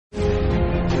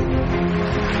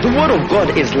Word of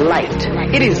God is light.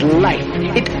 It is life.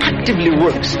 It actively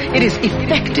works. It is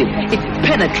effective. It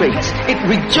penetrates. It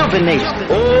rejuvenates.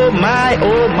 Oh my,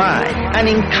 oh my. An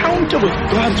encounter with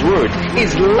God's Word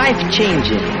is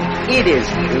life-changing. It is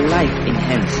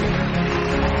life-enhancing.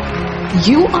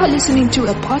 You are listening to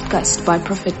a podcast by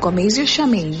Prophet Gomezio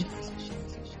Shamim.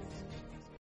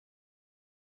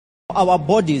 Our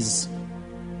bodies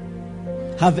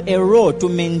have a role to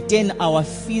maintain our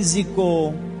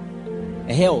physical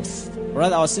health.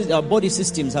 Rather, our body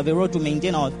systems have a role to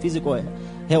maintain our physical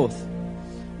health.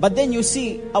 But then you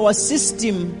see, our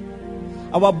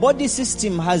body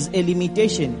system has a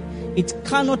limitation. It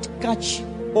cannot catch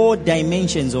all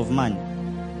dimensions of man.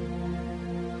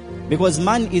 Because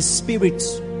man is spirit,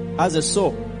 has a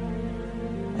soul,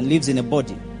 and lives in a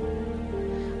body.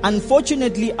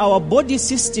 Unfortunately, our body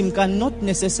system cannot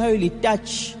necessarily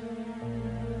touch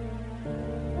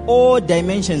all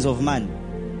dimensions of man.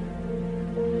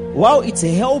 While it's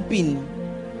helping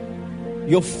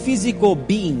your physical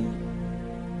being,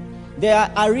 there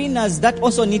are arenas that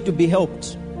also need to be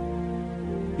helped.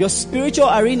 Your spiritual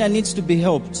arena needs to be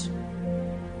helped.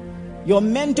 Your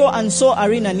mental and soul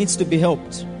arena needs to be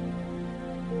helped.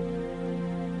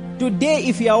 Today,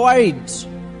 if you are worried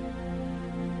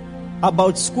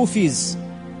about school fees,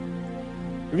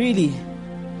 really,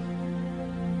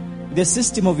 the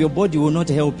system of your body will not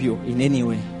help you in any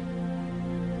way.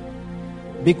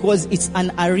 Because it's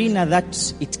an arena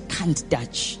that it can't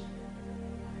touch.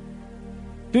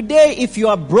 Today, if you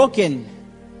are broken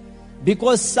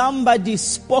because somebody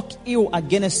spoke ill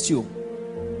against you,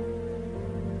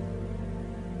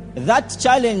 that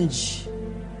challenge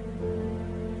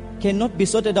cannot be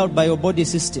sorted out by your body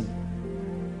system.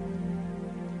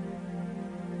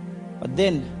 But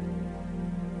then,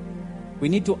 we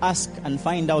need to ask and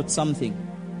find out something.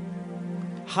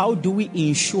 How do we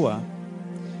ensure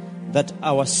that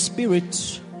our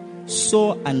spirit,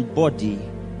 soul, and body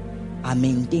are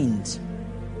maintained?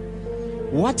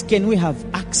 What can we have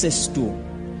access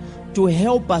to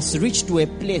help us reach to a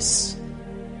place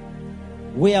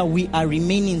where we are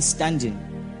remaining standing?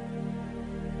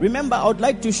 Remember, I would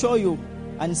like to show you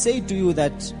and say to you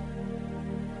that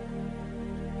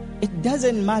it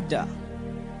doesn't matter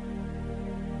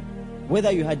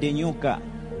whether you had a new car.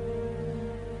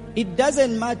 It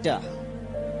doesn't matter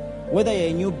whether you're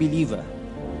a new believer.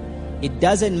 It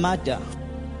doesn't matter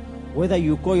whether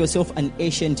you call yourself an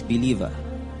ancient believer.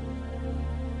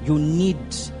 You need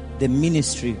the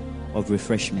ministry of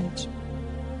refreshment.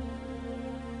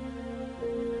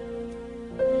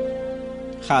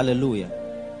 Hallelujah.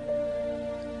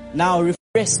 Now,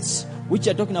 rest, which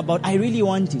you're talking about, I really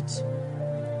want it.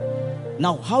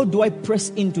 Now, how do I press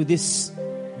into this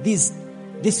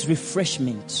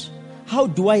refreshment? How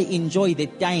do I enjoy the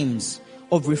times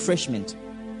of refreshment?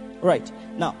 Right.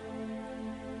 Now,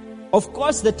 of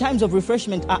course, the times of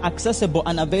refreshment are accessible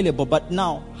and available, but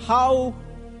now, how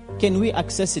can we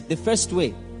access it? The first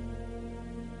way,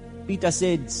 Peter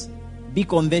said, be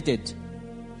converted.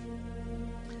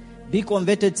 Be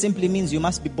converted simply means you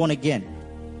must be born again.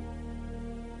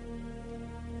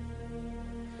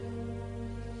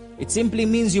 It simply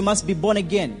means you must be born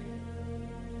again.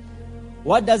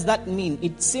 What does that mean?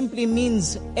 It simply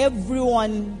means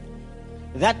everyone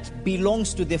that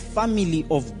belongs to the family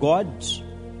of God,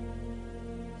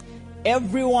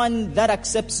 everyone that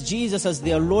accepts Jesus as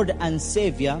their Lord and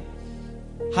Savior,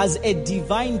 has a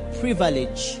divine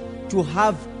privilege to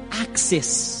have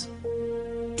access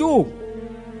to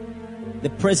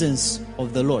the presence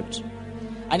of the Lord.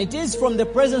 And it is from the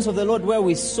presence of the Lord where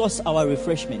we source our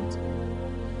refreshment.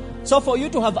 So for you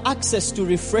to have access to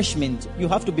refreshment, you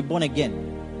have to be born again.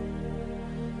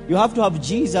 You have to have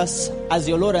Jesus as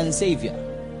your Lord and Savior.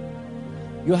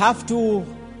 You have to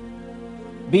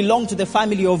belong to the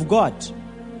family of God.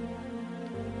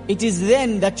 It is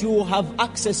then that you have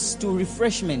access to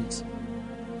refreshment.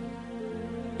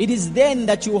 It is then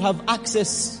that you have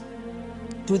access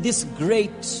to this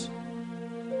great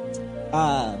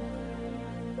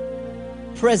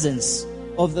presence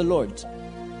of the Lord.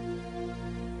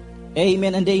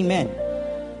 Amen and amen.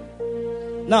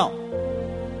 Now,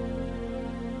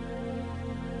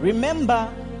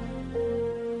 remember,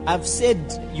 I've said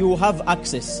you have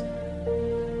access.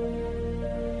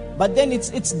 But then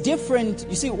it's different.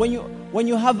 You see, when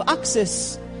you have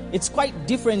access, it's quite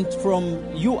different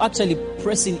from you actually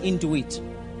pressing into it.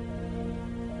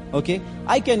 Okay?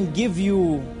 I can give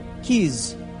you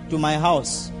keys to my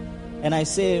house and I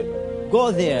say,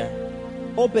 go there,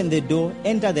 open the door,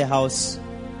 enter the house,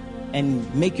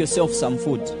 and make yourself some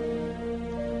food.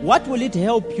 What will it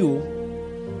help you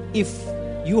if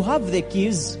you have the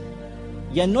keys,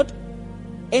 you're not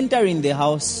entering the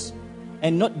house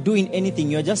and not doing anything.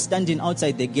 You're just standing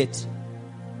outside the gate.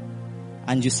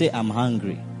 And you say, I'm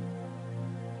hungry.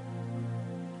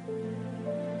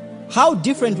 How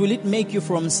different will it make you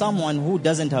from someone who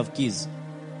doesn't have keys?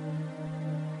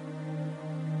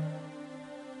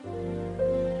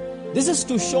 This is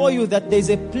to show you that there's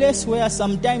a place where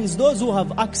sometimes those who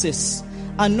have access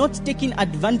are not taking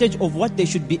advantage of what they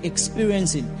should be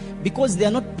experiencing because they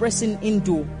are not pressing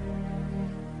into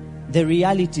the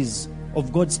realities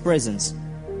of God's presence.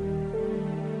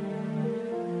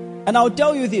 And I'll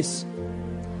tell you this.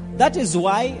 That is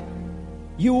why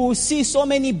you will see so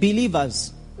many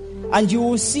believers, and you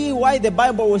will see why the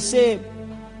Bible will say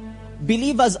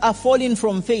believers are falling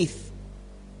from faith.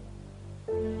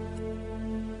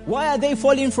 Why are they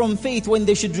falling from faith when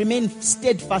they should remain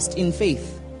steadfast in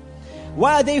faith?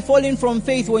 Why are they falling from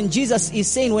faith when Jesus is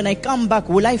saying, when I come back,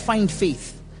 will I find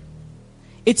faith?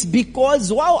 It's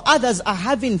because while others are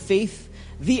having faith,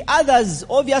 the others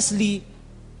obviously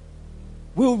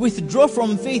will withdraw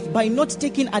from faith by not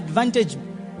taking advantage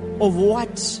of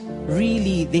what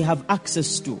really they have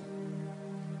access to.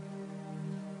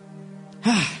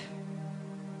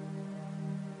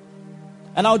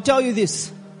 And I'll tell you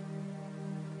this.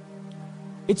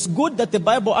 It's good that the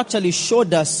Bible actually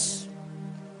showed us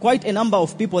quite a number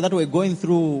of people that were going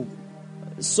through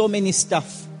so many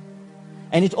stuff.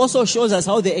 And it also shows us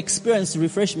how they experienced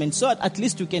refreshment, so that at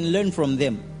least we can learn from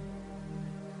them.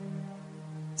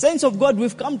 Saints of God,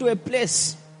 we've come to a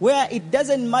place where it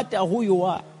doesn't matter who you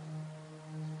are.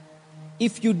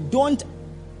 If you don't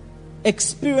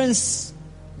experience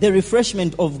the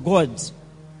refreshment of God,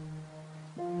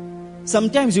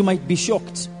 sometimes you might be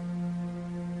shocked.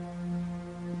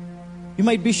 You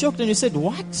might be shocked and you said,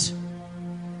 what?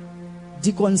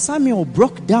 Deacon Samuel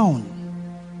broke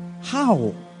down.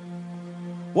 How?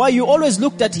 Why, you always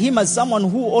looked at him as someone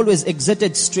who always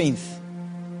exerted strength.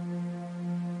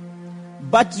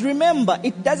 But remember,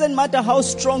 it doesn't matter how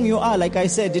strong you are, like I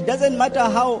said. It doesn't matter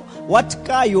what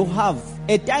car you have.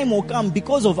 A time will come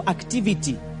because of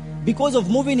activity, because of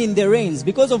moving in the rains,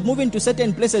 because of moving to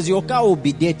certain places, your car will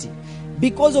be dirty.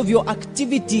 Because of your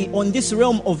activity on this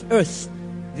realm of earth,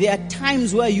 there are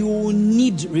times where you will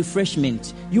need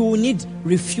refreshment. You will need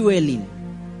refueling.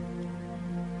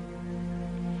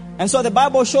 And so the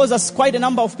Bible shows us quite a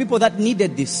number of people that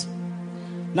needed this.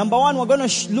 Number one, we're going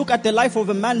to look at the life of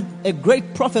a man, a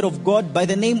great prophet of God by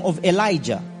the name of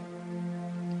Elijah.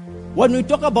 When we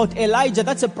talk about Elijah,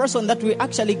 that's a person that we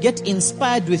actually get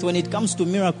inspired with when it comes to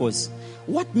miracles.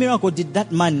 What miracle did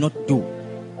that man not do?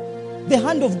 The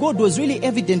hand of God was really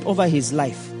evident over his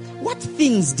life. What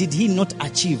things did he not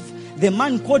achieve? The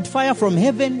man called fire from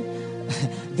heaven.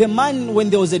 The man, when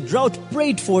there was a drought,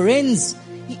 prayed for rains.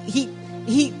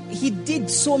 He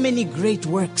did so many great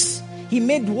works. He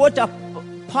made water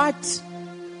part.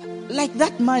 Like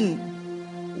that man,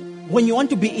 when you want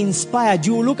to be inspired,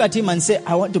 you will look at him and say,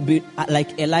 I want to be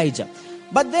like Elijah.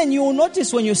 But then you will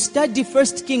notice when you study 1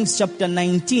 Kings chapter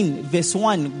 19, verse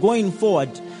 1, going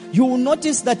forward, you will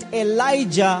notice that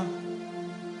Elijah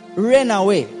ran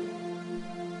away.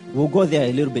 We'll go there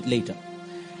a little bit later.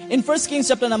 In 1 Kings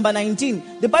chapter number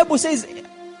 19, the Bible says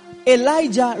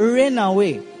Elijah ran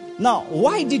away. Now,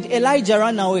 why did Elijah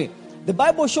run away? The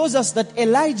Bible shows us that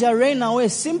Elijah ran away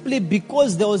simply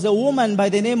because there was a woman by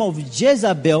the name of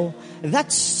Jezebel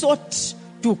that sought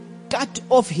to cut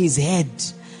off his head.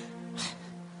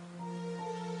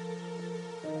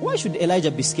 Why should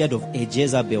Elijah be scared of a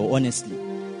Jezebel, honestly,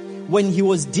 when he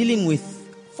was dealing with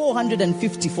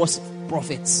 450 false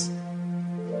prophets?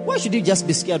 Why should he just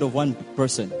be scared of one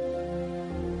person?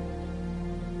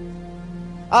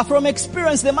 From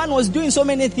experience, the man was doing so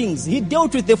many things. He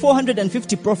dealt with the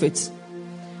 450 prophets.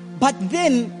 But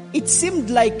then it seemed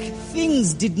like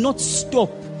things did not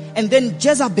stop. And then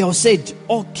Jezebel said,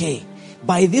 okay,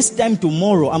 by this time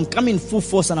tomorrow, I'm coming full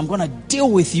force and I'm going to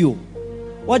deal with you.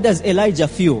 What does Elijah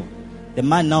feel? The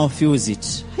man now feels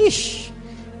it. Hish,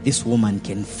 this woman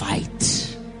can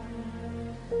fight.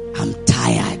 I'm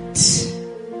tired.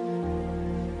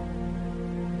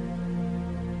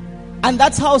 And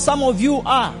that's how some of you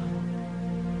are.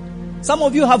 Some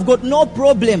of you have got no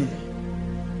problem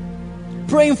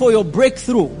praying for your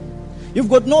breakthrough. You've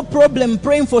got no problem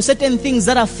praying for certain things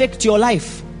that affect your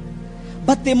life.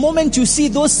 But the moment you see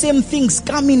those same things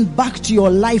coming back to your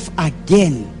life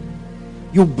again,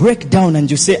 you break down and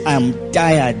you say, I'm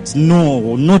tired.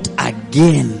 No, not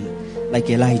again. Like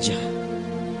Elijah.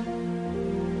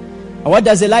 And what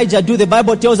does Elijah do? The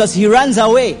Bible tells us he runs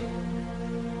away.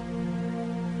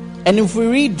 And if we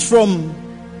read from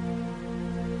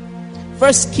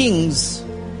 1 Kings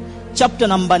chapter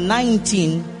number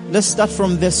 19, let's start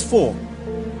from verse 4.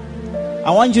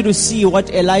 I want you to see what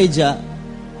Elijah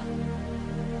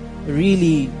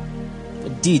really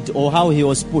did, or how he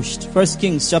was pushed. 1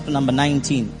 Kings chapter number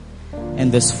 19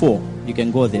 and verse 4. You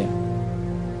can go there.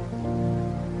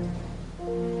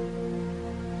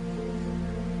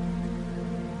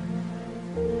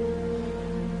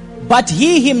 But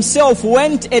he himself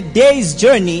went a day's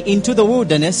journey into the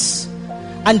wilderness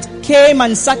and came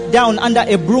and sat down under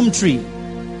a broom tree.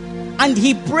 And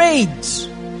he prayed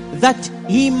that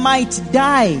he might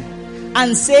die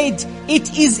and said,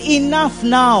 "It is enough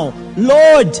now.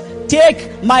 Lord,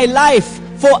 take my life,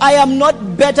 for I am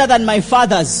not better than my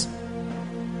fathers."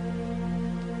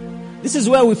 This is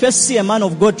where we first see a man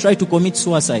of God try to commit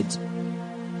suicide.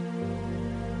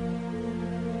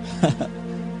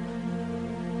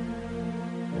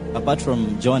 Apart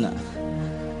from Jonah.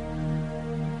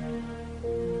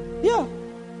 Yeah.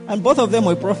 And both of them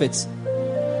were prophets.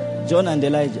 Jonah and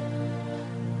Elijah.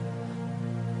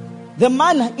 The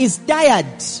man is tired.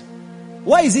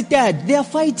 Why is he tired? They are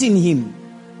fighting him.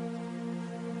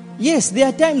 Yes, there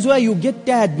are times where you get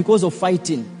tired because of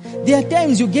fighting. There are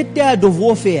times you get tired of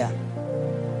warfare.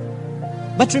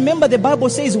 But remember, the Bible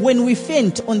says when we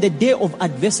faint on the day of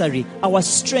adversary, our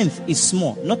strength is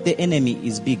small, not the enemy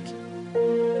is big.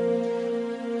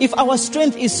 If our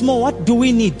strength is small, what do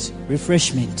we need?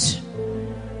 Refreshment.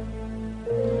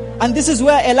 And this is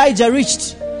where Elijah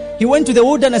reached. He went to the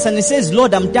wilderness and he says,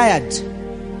 "Lord, I'm tired."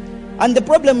 And the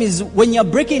problem is, when you're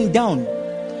breaking down,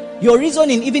 your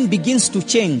reasoning even begins to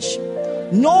change.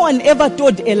 No one ever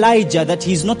told Elijah that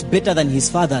he's not better than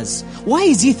his fathers. Why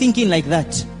is he thinking like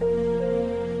that?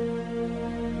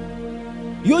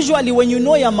 Usually when you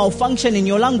know you're malfunctioning,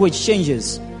 your language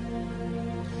changes.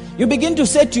 You begin to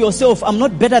say to yourself, "I'm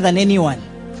not better than anyone.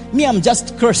 Me, I'm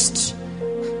just cursed.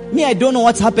 Me, I don't know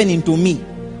what's happening to me.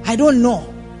 I don't know.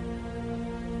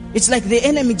 It's like the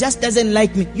enemy just doesn't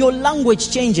like me." Your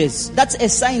language changes. That's a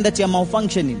sign that you're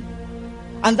malfunctioning.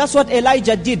 And that's what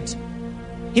Elijah did.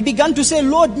 He began to say,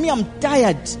 "Lord, me, I'm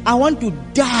tired. I want to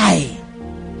die."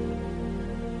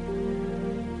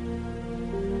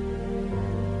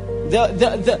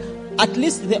 At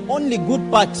least the only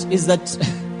good part is that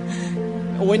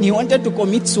when he wanted to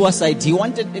commit suicide, he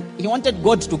wanted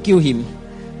God to kill him.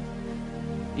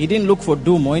 He didn't look for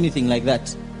doom or anything like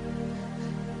that.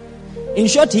 In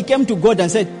short, he came to God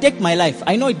and said, "Take my life.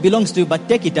 I know it belongs to you, but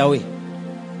take it away."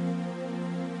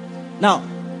 Now,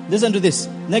 listen to this.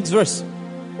 Next verse.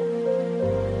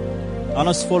 I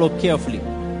must follow carefully.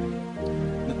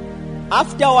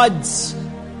 Afterwards,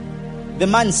 the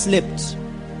man slept.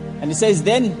 And he says,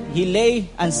 then he lay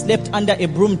and slept under a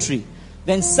broom tree.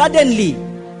 Then suddenly,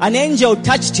 an angel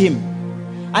touched him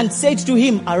and said to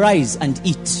him, "Arise and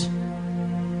eat."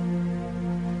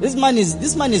 This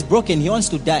man is broken. He wants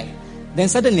to die. Then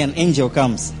suddenly an angel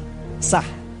comes. "Sir,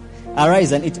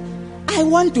 arise and eat." "I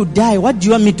want to die. Why do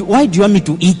you want me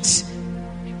to eat?"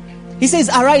 He says,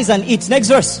 "Arise and eat." Next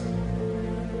verse.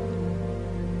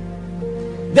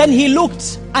 Then he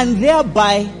looked, and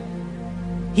thereby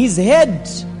his head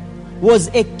was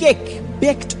a cake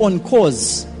baked on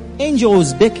coals.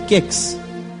 Angels bake cakes.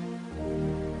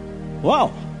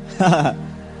 Wow.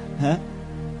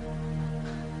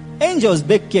 Angels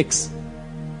bake cakes.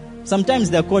 Sometimes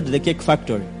they're called the cake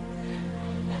factory.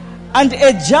 And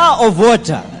a jar of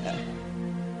water.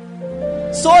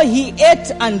 So he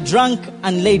ate and drank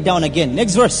and lay down again.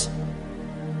 Next verse.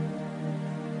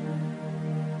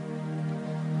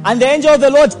 And the angel of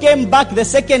the Lord came back the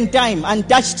second time and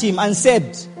touched him and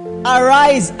said,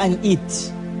 "Arise and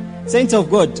eat." Saints of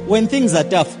God, when things are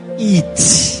tough,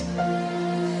 eat.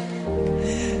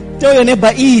 Tell your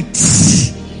neighbor, eat.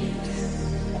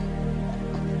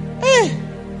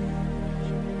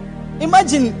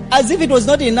 Imagine, as if it was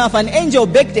not enough, an angel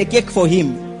baked a cake for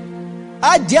him.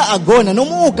 Adia agona, no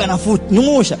more kana food, no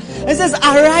more. And says,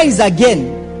 "Arise again,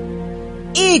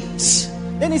 eat."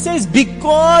 Then he says,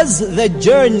 "Because the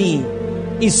journey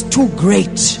is too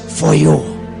great for you."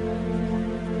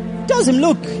 Tells him,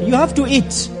 "Look, you have to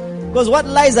eat, because what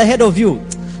lies ahead of you,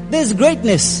 there's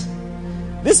greatness.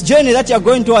 This journey that you're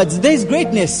going towards, there's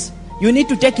greatness. You need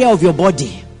to take care of your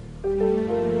body.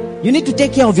 You need to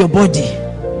take care of your body.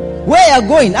 Where you're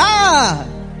going, there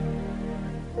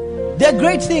are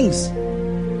great things."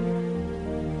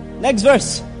 Next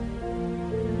verse.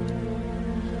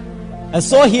 And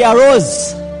so he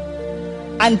arose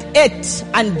and ate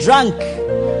and drank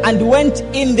and went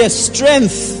in the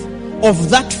strength of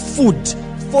that food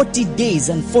 40 days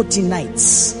and 40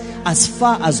 nights as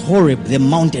far as Horeb, the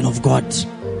mountain of God.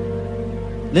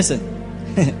 Listen.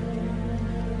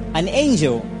 An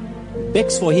angel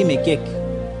bakes for him a cake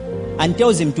and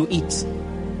tells him to eat.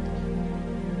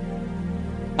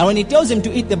 And when he tells him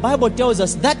to eat, the Bible tells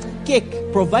us that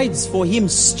cake provides for him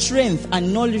strength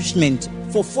and nourishment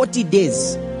for 40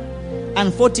 days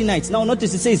and 40 nights. Now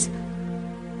notice it says,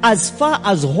 as far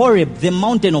as Horeb, the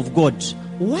mountain of God.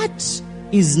 What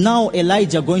is now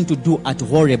Elijah going to do at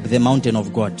Horeb, the mountain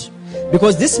of God?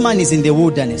 Because this man is in the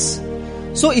wilderness.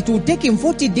 So it will take him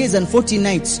 40 days and 40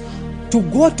 nights to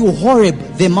go to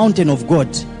Horeb, the mountain of God.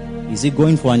 Is he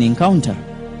going for an encounter?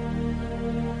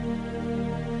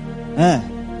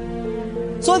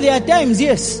 So there are times,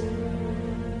 yes.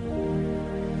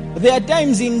 There are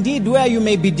times indeed where you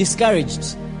may be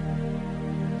discouraged.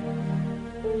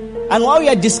 And while you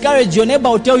are discouraged, your neighbor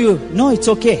will tell you, no, it's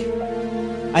okay.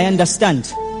 I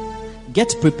understand.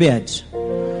 Get prepared.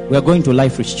 We are going to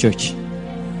Life Rich Church.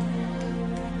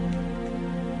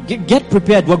 Get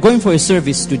prepared. We're going for a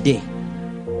service today.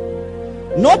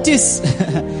 Notice,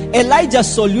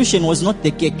 Elijah's solution was not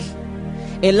the cake.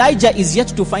 Elijah is yet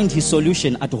to find his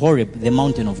solution at Horeb, the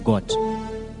mountain of God.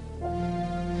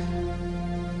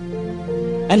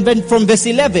 And then from verse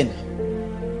 11,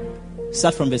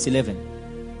 start from verse 11.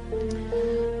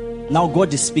 Now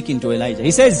God is speaking to Elijah.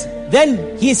 He says,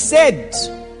 then he said,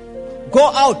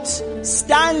 go out,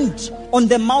 stand on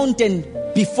the mountain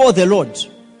before the Lord.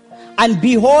 And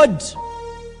behold,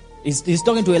 he's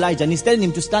talking to Elijah and he's telling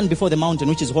him to stand before the mountain,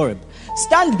 which is Horeb.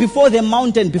 Stand before the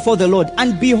mountain, before the Lord.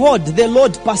 And behold, the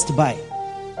Lord passed by.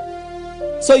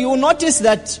 So you will notice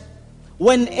that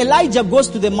when Elijah goes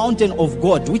to the mountain of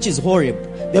God, which is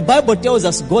Horeb, the Bible tells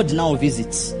us God now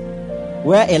visits.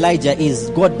 Where Elijah is,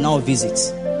 God now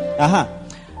visits.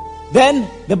 Then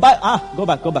the Bible, go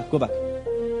back.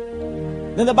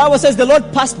 Then the Bible says the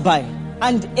Lord passed by,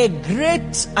 and a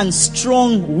great and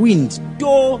strong wind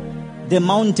tore the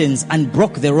mountains and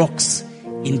broke the rocks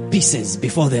in pieces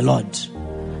before the Lord.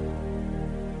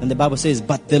 And the Bible says,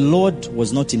 but the Lord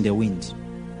was not in the wind.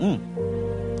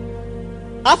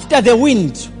 After the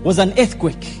wind was an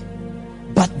earthquake,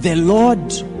 but the Lord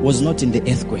was not in the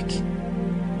earthquake.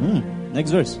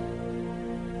 Next verse.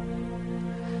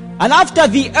 And after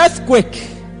the earthquake,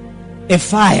 a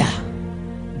fire,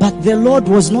 but the Lord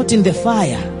was not in the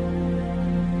fire.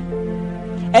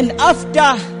 And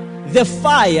after the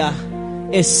fire,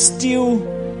 a still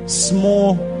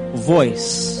small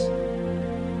voice.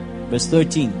 Verse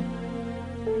 13.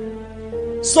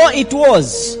 So it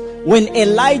was when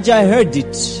Elijah heard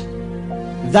it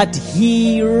that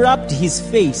he wrapped his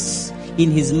face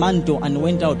in his mantle and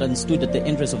went out and stood at the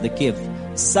entrance of the cave.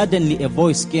 Suddenly a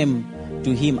voice came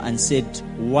to him and said,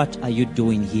 what are you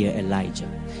doing here, Elijah?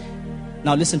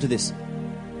 Now listen to this.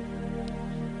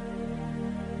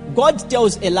 God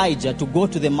tells Elijah to go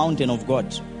to the mountain of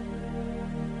God.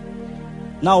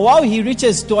 Now while he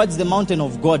reaches towards the mountain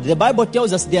of God, the Bible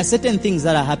tells us there are certain things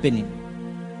that are happening.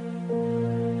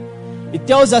 It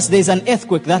tells us there is an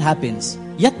earthquake that happens,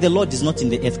 yet the Lord is not in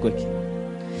the earthquake.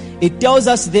 It tells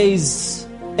us there is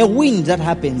a wind that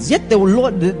happens, yet the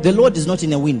Lord is not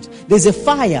in a wind. There's a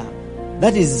fire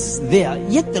that is there,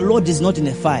 yet the Lord is not in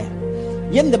a fire.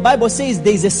 Yet the Bible says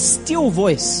there is a still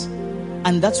voice,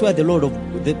 and that's where the Lord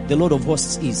of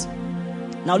hosts is.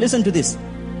 Now listen to this.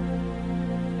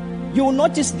 You will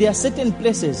notice there are certain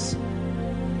places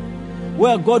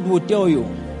where God will tell you,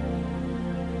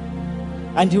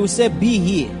 and He will say, be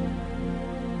here.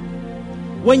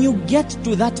 When you get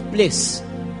to that place,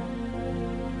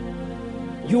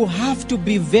 you have to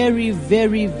be very,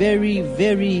 very, very,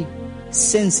 very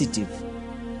sensitive.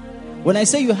 When I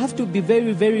say you have to be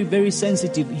very, very, very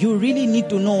sensitive, you really need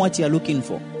to know what you are looking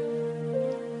for.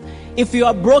 If you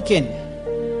are broken,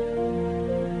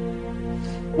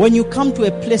 when you come to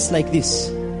a place like this,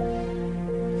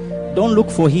 don't look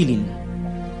for healing.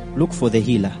 Look for the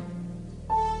healer.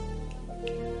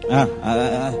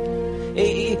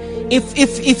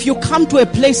 If you come to a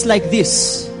place like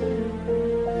this,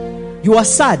 you are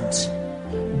sad,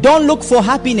 don't look for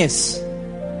happiness.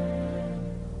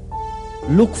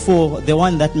 Look for the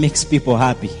one that makes people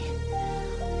happy.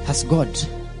 That's God,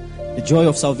 the joy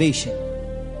of salvation.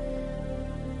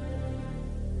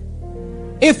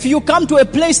 If you come to a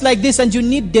place like this and you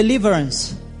need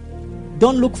deliverance,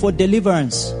 don't look for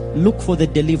deliverance. Look for the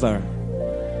deliverer.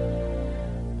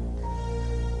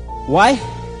 Why?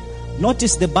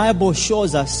 Notice the Bible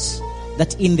shows us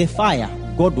that in the fire,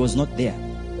 God was not there.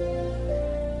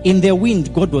 In the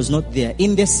wind, God was not there.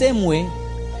 In the same way,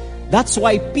 that's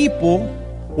why people,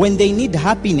 when they need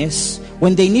happiness,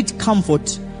 when they need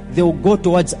comfort, they will go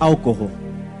towards alcohol.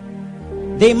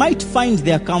 They might find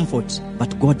their comfort,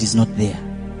 but God is not there.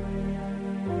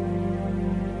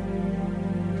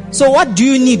 So what do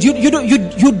you need?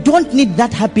 You don't need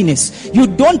that happiness. You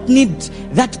don't need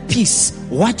that peace.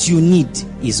 What you need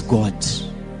is God.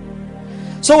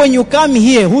 So when you come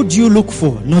here, who do you look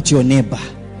for? Not your neighbor,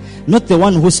 not the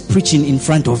one who's preaching in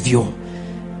front of you.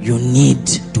 You need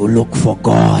to look for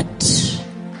God.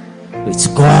 It's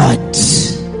God.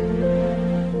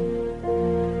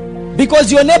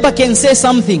 Because your neighbor can say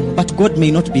something, but God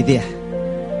may not be there.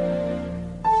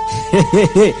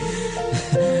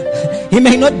 He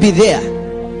may not be there.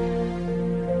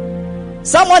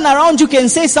 Someone around you can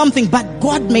say something, but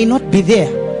God may not be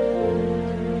there.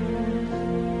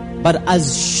 But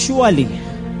as surely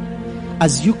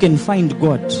as you can find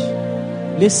God,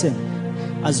 listen,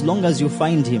 as long as you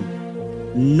find Him,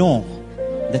 know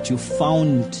that you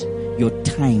found your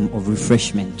time of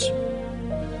refreshment.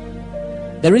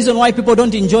 The reason why people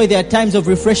don't enjoy their times of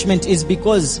refreshment is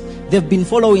because they've been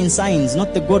following signs,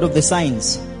 not the God of the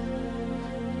signs.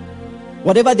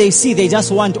 Whatever they see, they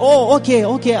just want, okay,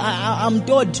 I'm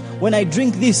told when I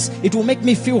drink this, it will make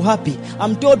me feel happy.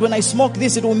 I'm told when I smoke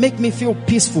this, it will make me feel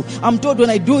peaceful. I'm told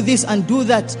when I do this and do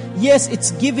that. Yes,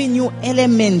 it's giving you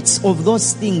elements of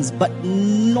those things, but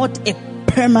not a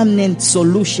permanent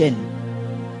solution.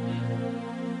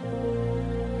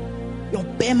 Your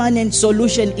permanent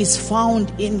solution is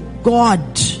found in God.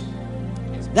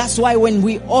 That's why when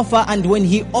we offer and when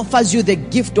He offers you the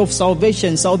gift of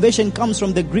salvation, salvation comes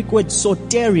from the Greek word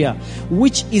soteria,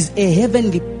 which is a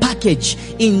heavenly package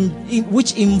in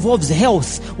which involves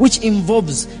health, which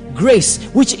involves grace,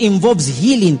 which involves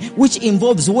healing, which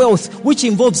involves wealth, which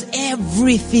involves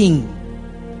everything.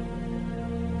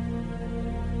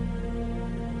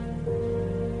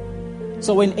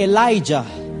 So when Elijah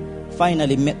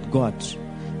finally met God,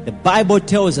 the Bible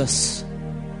tells us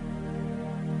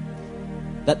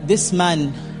that this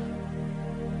man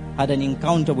had an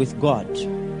encounter with God.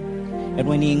 And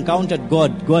when he encountered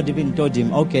God, God even told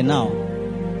him, okay, now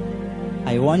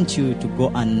I want you to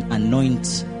go and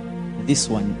anoint this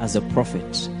one as a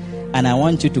prophet. And I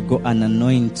want you to go and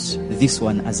anoint this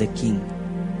one as a king.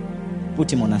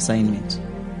 Put him on assignment.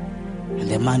 And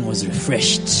the man was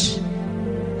refreshed.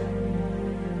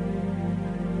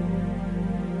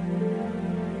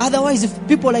 Otherwise, if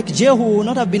people like Jehu would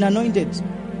not have been anointed.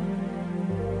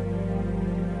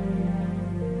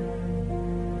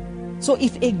 So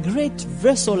if a great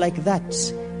vessel like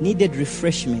that needed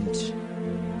refreshment,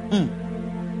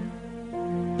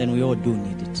 then we all do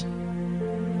need it.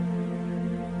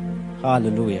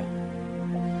 Hallelujah.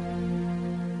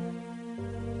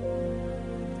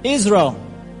 Israel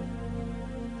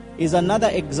is another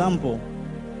example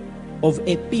of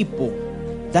a people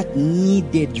that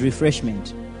needed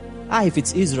refreshment. If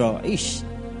it's Israel,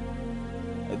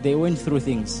 they went through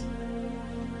things.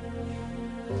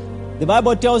 The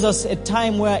Bible tells us a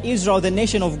time where Israel, the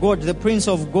nation of God, the prince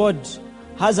of God,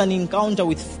 has an encounter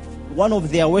with one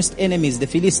of their worst enemies, the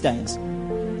Philistines.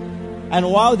 And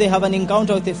while they have an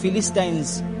encounter with the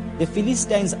Philistines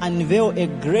unveil a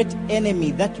great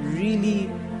enemy that really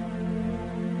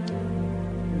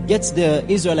gets the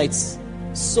Israelites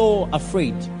so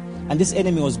afraid. And this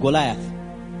enemy was Goliath.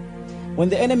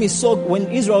 When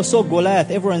Israel saw Goliath,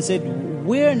 everyone said,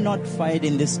 we're not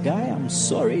fighting this guy. I'm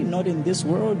sorry, not in this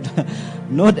world.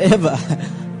 Not ever.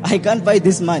 I can't fight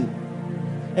this man.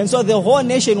 And so the whole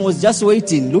nation was just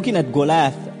waiting, looking at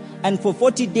Goliath. And for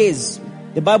 40 days,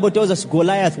 the Bible tells us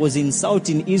Goliath was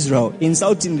insulting Israel,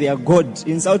 insulting their God,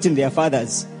 insulting their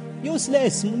fathers.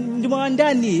 Useless,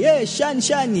 Ndimandani,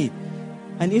 Shani.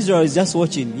 And Israel is just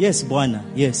watching. Yes, Bwana.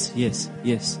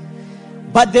 Yes.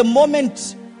 But the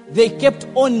moment they kept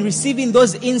on receiving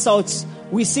those insults,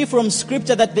 we see from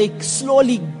scripture that they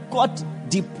slowly got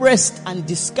depressed and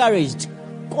discouraged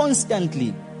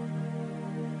constantly.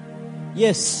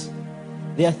 Yes,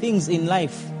 there are things in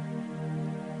life.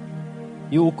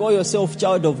 You will call yourself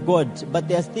child of God, but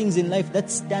there are things in life that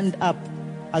stand up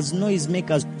as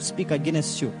noisemakers to speak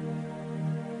against you.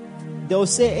 They will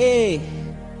say, hey,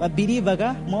 a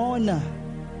believer, maona.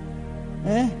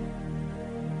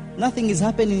 Nothing is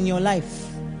happening in your life.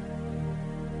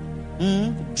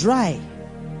 Dry.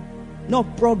 No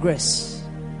progress.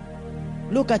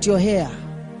 Look at your hair.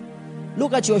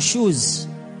 Look at your shoes.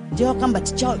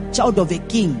 Child of a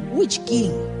king. Which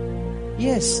king?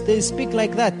 Yes, they speak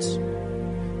like that.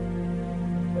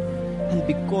 And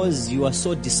because you are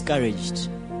so discouraged,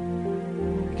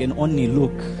 you can only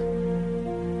look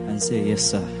and say, yes,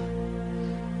 sir.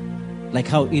 Like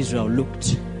how Israel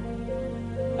looked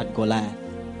at Goliath.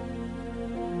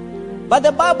 But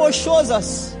the Bible shows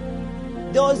us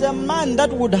there was a man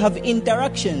that would have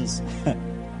interactions.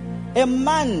 A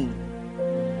man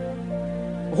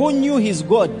who knew his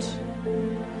God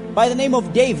by the name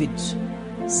of David.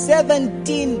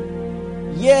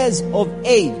 17 years of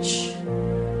age.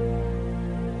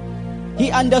 He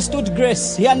understood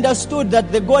grace. He understood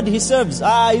that the God he serves,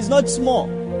 is not small.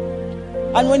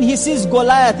 And when he sees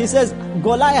Goliath, he says,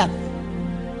 Goliath,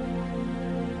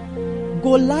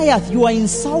 you are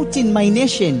insulting my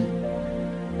nation.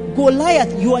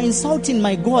 Goliath, you are insulting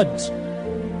my God.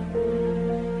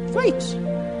 Wait,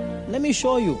 let me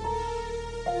show you.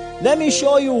 Let me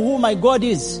show you who my God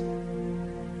is.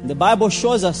 The Bible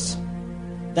shows us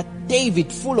that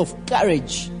David, full of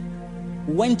courage,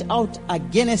 went out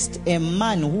against a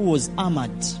man who was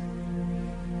armored.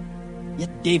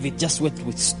 Yet David just went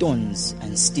with stones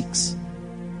and sticks.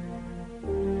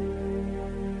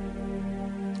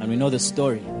 And we know the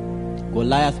story.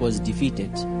 Goliath was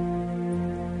defeated.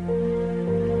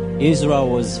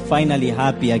 Israel was finally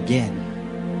happy again.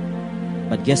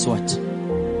 But guess what?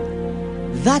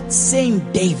 That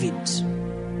same David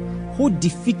who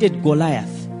defeated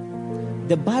Goliath,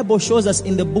 the Bible shows us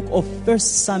in the book of 1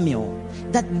 Samuel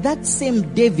that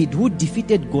same David who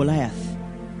defeated Goliath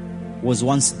was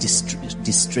once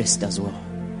distressed as well.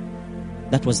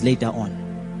 That was later on.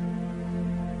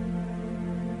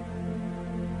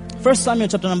 1 Samuel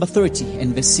chapter number 30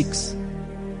 and verse 6.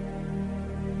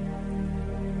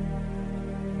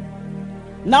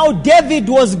 Now David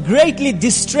was greatly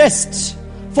distressed,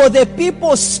 for the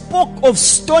people spoke of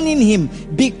stoning him,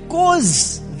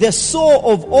 because the soul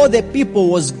of all the people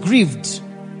was grieved,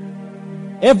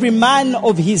 every man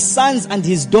of his sons and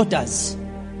his daughters.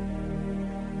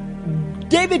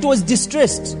 David was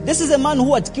distressed. This is a man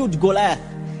who had killed Goliath.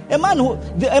 A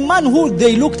man who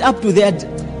they looked up to.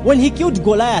 When he killed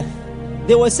Goliath,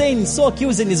 they were saying Saul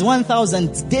kills in his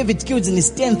 1,000, David kills in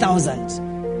his 10,000.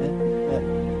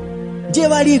 These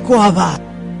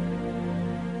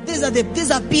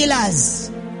are pillars.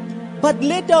 But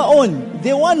later on,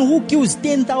 the one who kills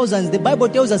 10,000, the Bible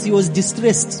tells us he was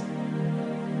distressed,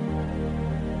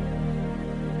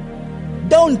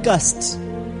 downcast.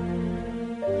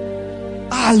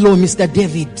 Hello, Mr.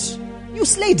 David, you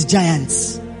slayed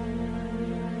giants.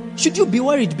 Should you be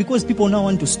worried because people now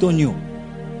want to stone you?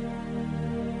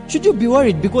 Should you be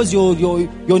worried because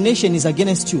your nation is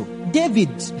against you? David,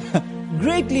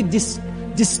 greatly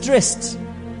distressed,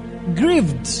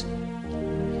 grieved.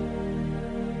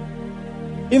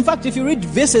 In fact, if you read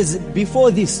verses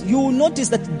before this, you will notice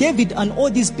that David and all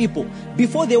these people,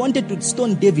 before they wanted to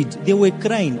stone David, they were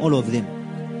crying, all of them.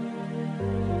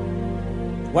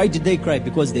 Why did they cry?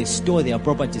 Because they stole their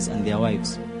properties and their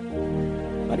wives.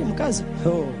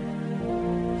 Oh.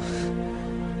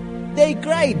 They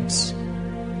cried.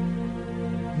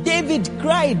 David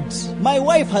cried, my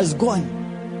wife has gone.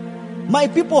 My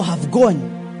people have gone.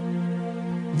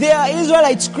 Their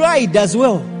Israelites cried as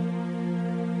well.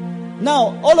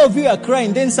 Now, all of you are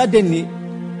crying, then suddenly,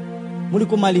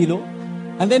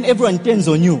 and then everyone turns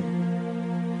on you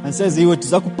and says, and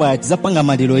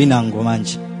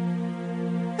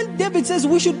David says,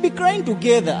 we should be crying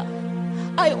together.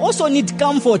 I also need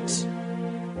comfort.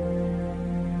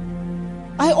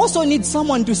 I also need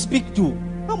someone to speak to.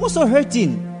 I'm also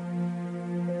hurting.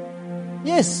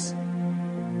 Yes.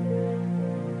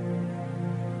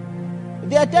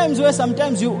 There are times where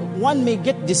sometimes one may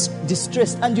get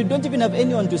distressed and you don't even have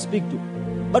anyone to speak to.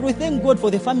 But we thank God for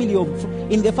in the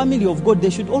family of God,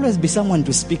 there should always be someone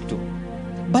to speak to.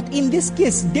 But in this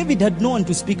case, David had no one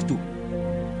to speak to.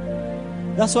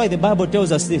 That's why the Bible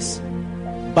tells us this.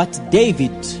 But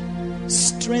David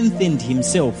strengthened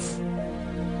himself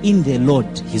in the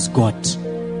Lord his God.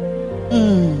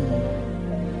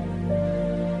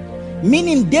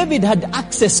 Meaning David had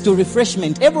access to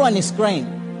refreshment. Everyone is crying.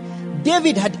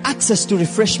 David had access to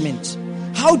refreshment.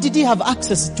 How did he have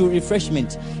access to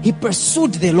refreshment? He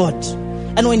pursued the Lord.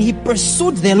 And when he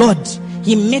pursued the Lord,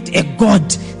 he met a God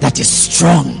that is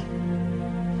strong.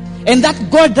 And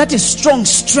that God that is strong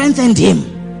strengthened him.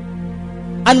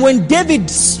 And when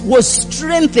David was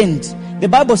strengthened, the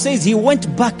Bible says he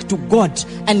went back to God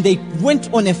and they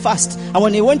went on a fast. And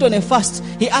when he went on a fast,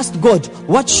 he asked God,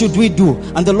 what should we do?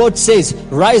 And the Lord says,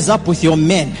 rise up with your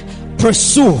men,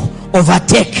 pursue,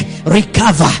 overtake,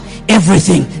 recover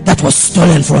everything that was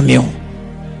stolen from you.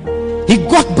 He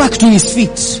got back to his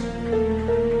feet.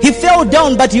 He fell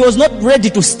down, but he was not ready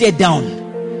to stay down.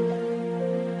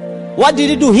 What did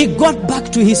he do? He got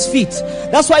back to his feet.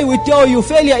 That's why we tell you,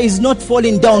 failure is not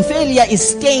falling down. Failure is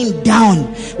staying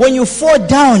down. When you fall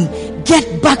down,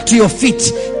 get back to your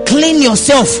feet. Clean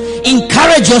yourself.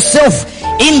 Encourage yourself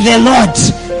in the Lord.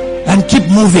 And keep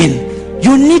moving.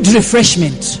 You need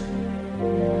refreshment.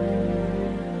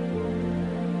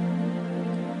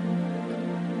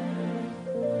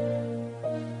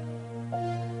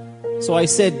 So I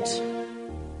said,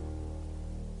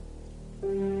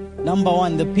 number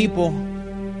one, the people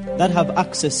that have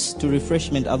access to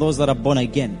refreshment are those that are born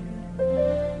again.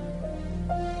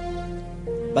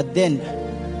 But then,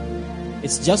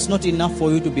 it's just not enough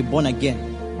for you to be born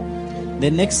again. The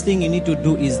next thing you need to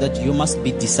do is that you must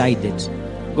be decided.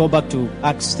 Go back to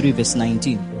Acts 3 verse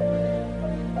 19.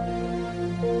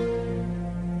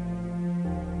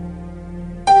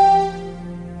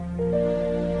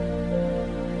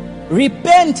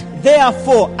 Repent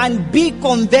therefore and be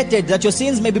converted, that your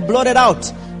sins may be blotted out,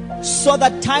 so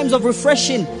that times of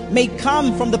refreshing may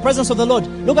come from the presence of the Lord.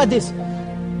 Look at this.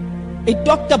 It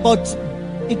talked about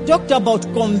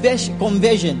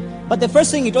conversion. But the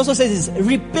first thing it also says is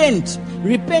repent.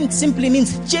 Repent simply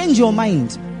means change your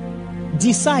mind.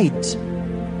 Decide.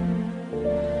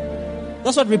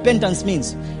 That's what repentance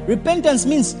means. Repentance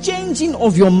means changing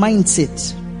of your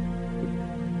mindset.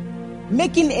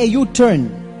 Making a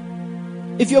U-turn.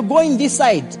 If you're going this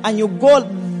side and you go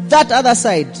that other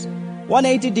side,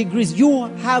 180 degrees, you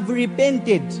have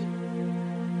repented.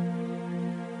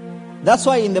 That's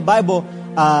why in the Bible,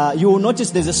 you will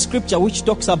notice there's a scripture which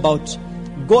talks about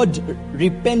God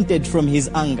repented from his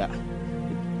anger.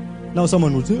 Now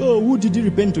someone would say, oh, who did he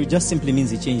repent to? It just simply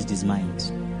means he changed his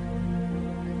mind.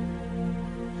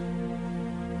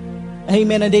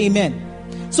 Amen and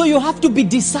amen. So you have to be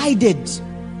decided.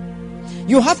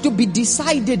 You have to be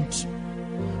decided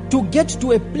to get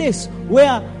to a place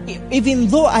where even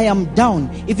though I am down,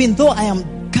 even though I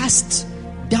am cast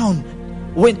down,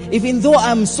 even though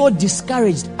I am so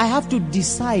discouraged, I have to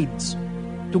decide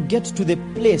to get to the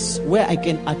place where I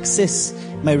can access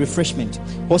my refreshment.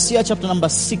 Hosea chapter number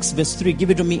 6 verse 3. Give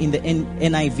it to me in the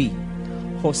NIV.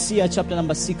 Hosea chapter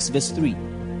number 6 verse 3.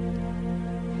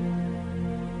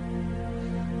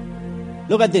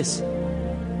 Look at this.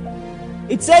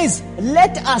 It says,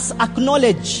 let us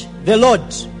acknowledge the Lord.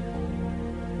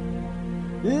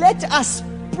 Let us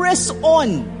press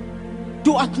on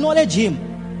to acknowledge him.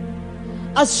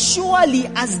 As surely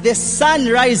as the sun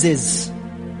rises,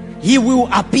 he will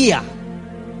appear.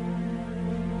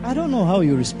 I don't know how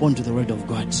you respond to the word of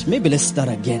God. Maybe let's start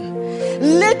again.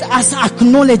 Let us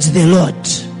acknowledge the Lord.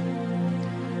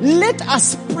 Let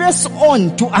us press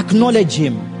on to acknowledge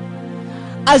him.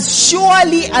 As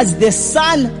surely as the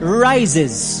sun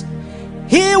rises,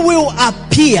 he will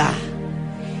appear.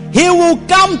 He will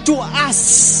come to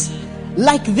us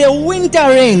like the winter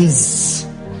rains,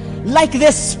 like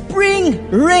the spring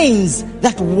rains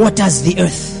that waters the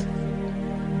earth.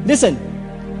 Listen,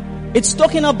 it's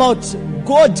talking about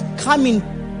God coming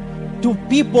to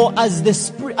people as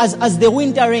the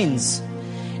winter rains.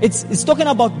 It's talking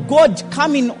about God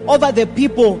coming over the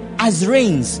people as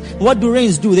rains. What do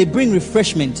rains do? They bring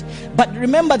refreshment. But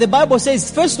remember, the Bible says,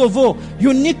 first of all,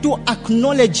 you need to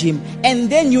acknowledge him,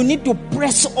 and then you need to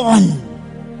press on.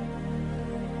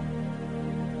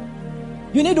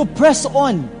 You need to press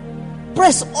on.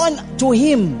 Press on to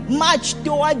him. March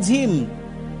towards him.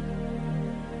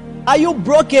 Are you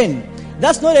broken?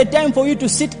 That's not a time for you to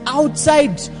sit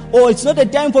outside, or it's not a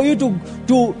time for you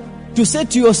to say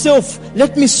to yourself,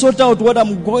 let me sort out what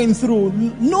I'm going through.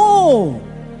 No.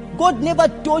 God never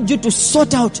told you to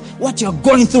sort out what you're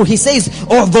going through. He says,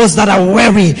 oh, those that are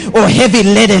weary or heavy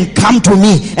laden, come to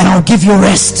me and I'll give you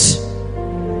rest.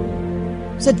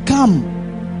 He said, come.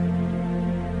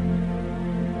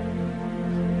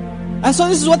 And so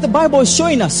this is what the Bible is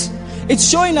showing us. It's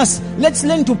showing us, let's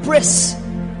learn to press.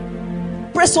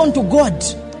 Press on to God.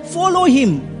 Follow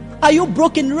him. Are you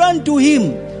broken? Run to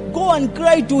him. Go and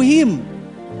cry to him.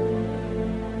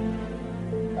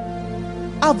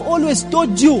 I've always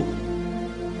told you,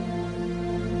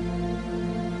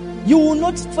 you will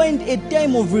not find a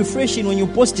time of refreshing when you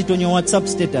post it on your WhatsApp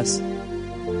status.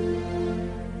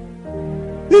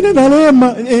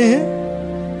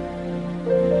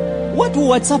 What will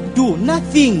WhatsApp do?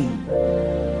 Nothing.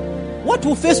 What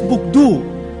will Facebook do?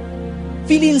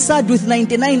 Feeling sad with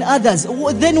 99 others.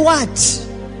 Then what?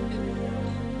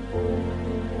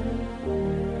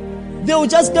 They will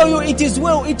just tell you, it is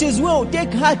well, it is well.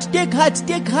 Take heart, take heart,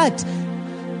 take heart.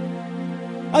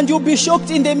 And you'll be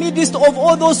shocked in the midst of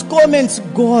all those comments.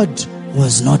 God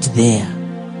was not there.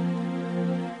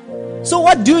 So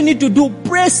what do you need to do?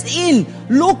 Press in.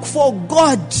 Look for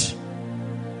God.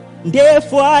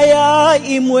 Defire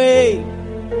him way.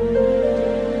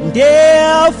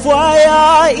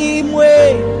 Defire him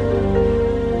way.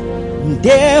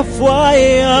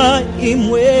 Defire him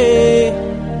way.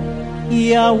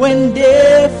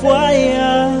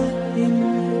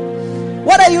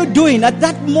 What are you doing at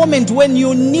that moment when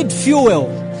you need fuel,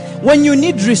 when you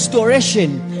need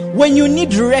restoration, when you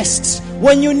need rest,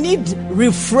 when you need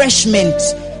refreshment?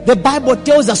 The Bible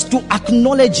tells us to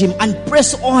acknowledge him and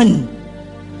press on.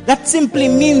 That simply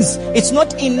means it's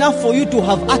not enough for you to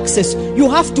have access. You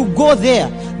have to go there.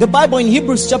 The Bible in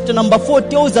Hebrews chapter number 4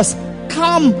 tells us,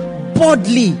 come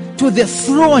boldly to the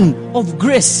throne of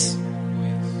grace.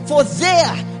 For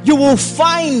there you will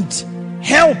find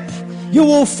help. You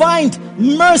will find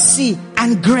mercy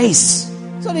and grace.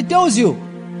 That's what it tells you.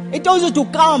 It tells you to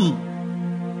come.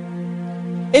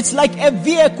 It's like a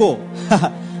vehicle.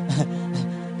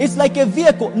 It's like a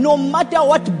vehicle. No matter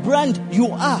what brand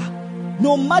you are,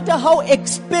 no matter how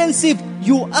expensive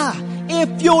you are,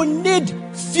 if you need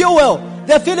fuel,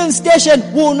 the filling station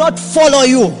will not follow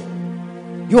you.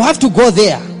 You have to go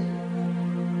there.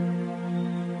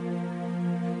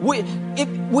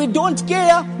 We don't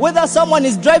care whether someone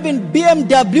is driving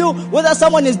BMW, whether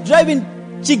someone is driving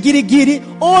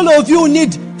Chigirigiri. All of you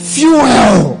need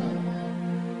fuel.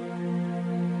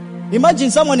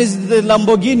 Imagine someone is the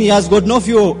Lamborghini, has got no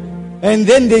fuel, and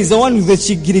then there is the one with the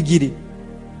Chigirigiri.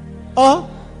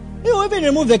 You even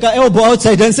remove the car elbow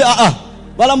outside and say,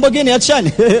 Lamborghini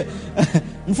achani.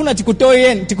 Mfuna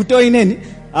tikutoi neni.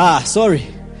 Sorry.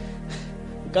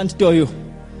 I can't tell you.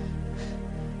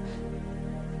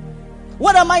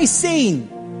 What am I saying?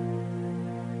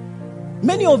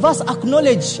 Many of us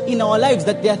acknowledge in our lives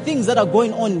that there are things that are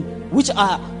going on which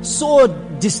are so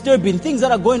disturbing, things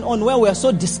that are going on where we are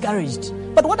so discouraged.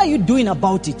 But what are you doing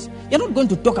about it? You're not going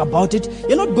to talk about it.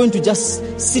 You're not going to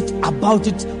just sit about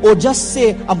it or just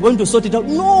say, I'm going to sort it out.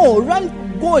 No,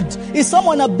 run God. Is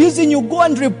someone abusing you, go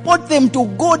and report them to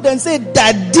God and say,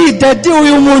 Daddy,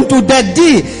 we want to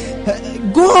Daddy.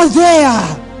 Go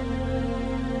there.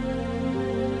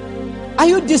 Are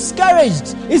you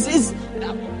discouraged? I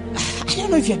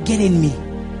don't know if you're getting me.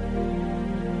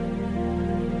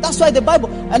 That's why the Bible,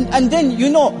 and then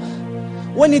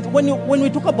when we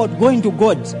talk about going to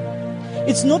God,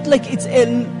 it's not like it's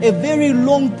a very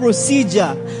long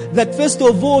procedure that first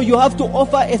of all you have to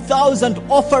offer 1,000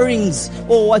 offerings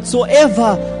or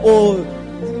whatsoever, or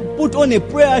put on a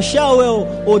prayer shower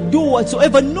or do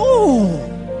whatsoever. No.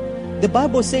 The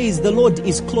Bible says the Lord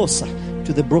is closer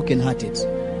to the brokenhearted.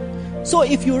 So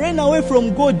if you ran away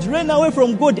from God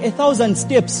 1,000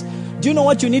 steps, do you know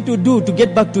what you need to do to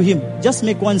get back to Him? Just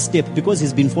make one step, because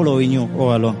He's been following you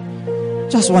all along.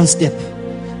 Just one step.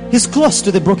 He's close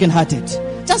to the brokenhearted.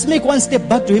 Just make one step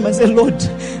back to Him and say, Lord,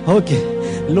 okay,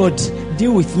 Lord,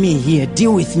 deal with me here.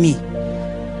 Deal with me.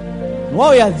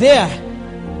 While you are there,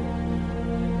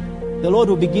 the Lord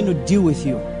will begin to deal with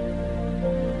you.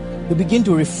 He'll begin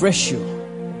to refresh you.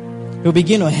 He'll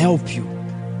begin to help you.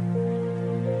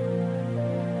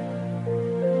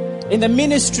 In the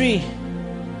ministry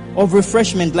of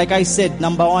refreshment, like I said,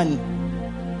 number one,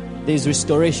 there is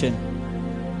restoration.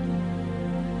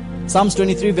 Psalms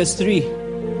 23 verse 3.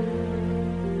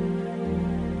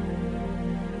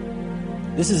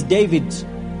 This is David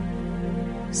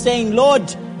saying,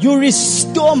 Lord, you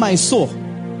restore my soul.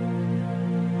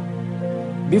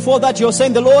 Before that, you're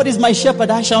saying, the Lord is my shepherd,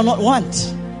 I shall not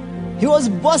want. He was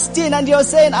boasting and you're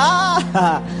saying,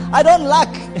 I don't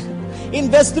lack. In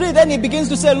verse 3, then he begins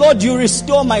to say, Lord, you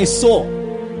restore my soul.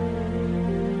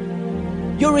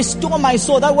 You restore my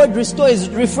soul. That word restore is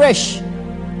refresh.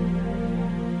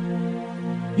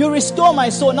 You restore my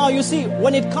soul. Now you see,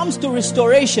 when it comes to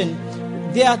restoration,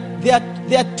 there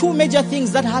are two major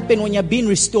things that happen when you're being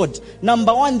restored.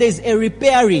 Number one, there's a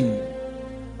repairing.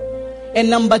 And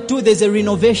number two, there's a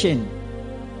renovation.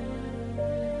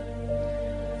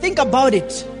 Think about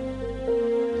it.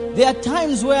 There are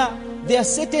times where there are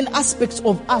certain aspects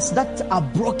of us that are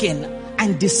broken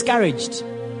and discouraged.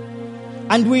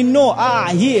 And we know,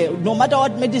 here, no matter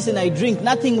what medicine I drink,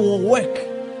 nothing will work.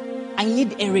 I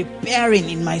need a repairing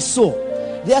in my soul.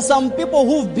 There are some people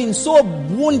who've been so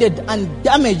wounded and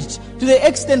damaged to the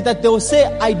extent that they'll say,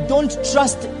 I don't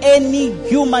trust any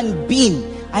human being.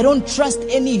 I don't trust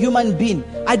any human being.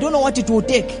 I don't know what it will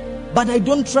take, but I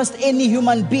don't trust any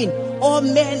human being. All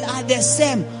men are the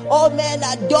same. All men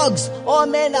are dogs. All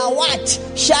men are what?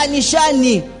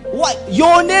 Shani. What?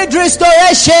 You need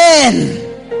restoration.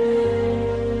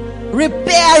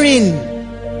 Repairing.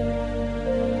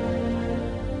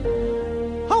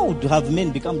 How do have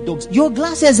men become dogs? Your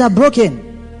glasses are broken.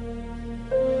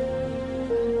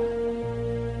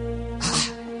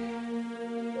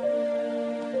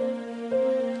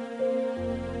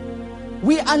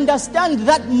 We understand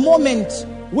that moment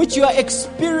which you are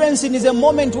experiencing is a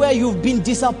moment where you've been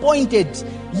disappointed.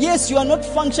 Yes, you are not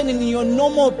functioning in your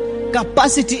normal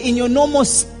capacity, in your normal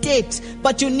state,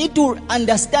 but you need to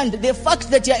understand the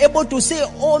fact that you are able to say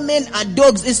all men are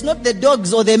dogs. It's not the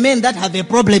dogs or the men that have a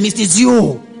problem, it is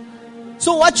you.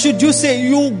 So what should you say?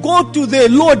 You go to the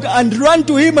Lord and run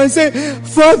to him and say,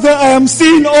 Father, I am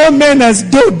seeing all men as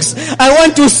dogs. I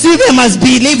want to see them as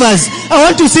believers. I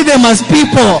want to see them as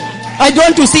people. I don't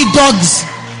want to see dogs.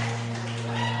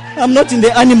 I'm not in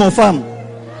the animal farm.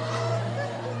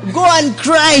 Go and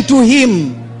cry to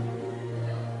him.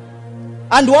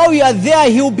 And while you are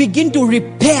there, he will begin to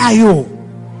repair you.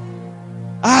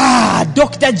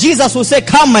 Dr. Jesus will say,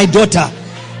 come my daughter.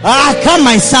 Come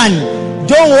my son.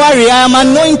 Don't worry, I am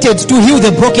anointed to heal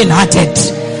the brokenhearted.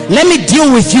 Let me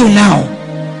deal with you now.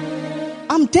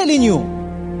 I'm telling you.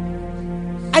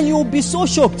 And you'll be so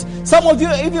shocked. Some of you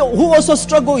who also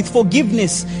struggle with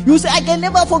forgiveness, you say, I can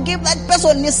never forgive that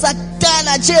person.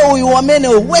 You are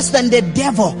worse than the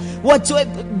devil.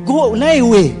 Whatsoever. Go,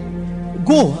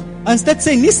 go and start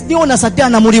saying, go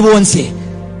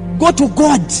to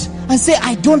God and say,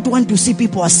 I don't want to see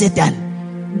people as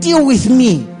Satan. Deal with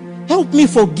me. Help me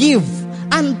forgive.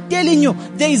 I'm telling you,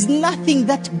 there is nothing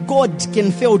that God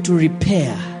can fail to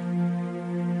repair.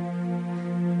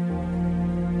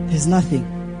 There's nothing.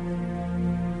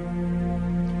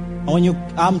 And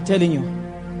I'm telling you,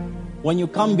 when you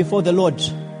come before the Lord,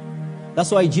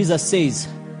 that's why Jesus says,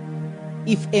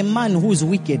 if a man who's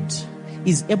wicked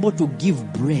is able to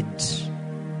give bread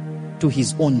to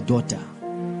his own daughter,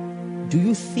 do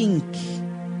you think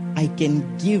I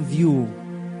can give you,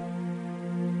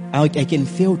 I can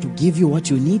fail to give you what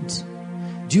you need?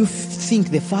 Do you think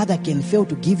the Father can fail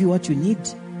to give you what you need?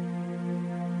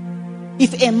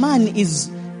 If a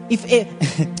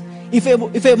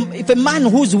man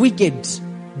who's wicked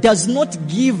does not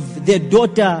give the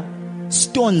daughter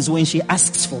stones when she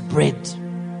asks for bread,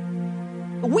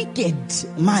 a wicked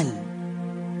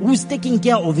man who's taking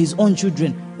care of his own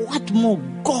children, what more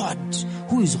God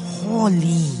who is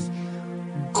holy,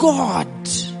 God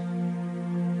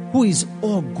who is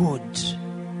all good?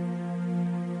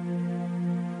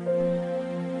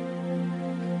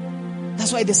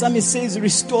 That's why the psalmist says,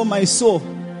 restore my soul.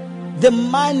 The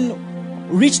man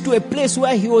reached to a place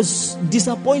where he was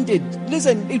disappointed.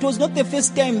 Listen, it was not the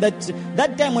first time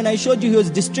that time when I showed you he was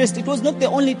distressed. It was not the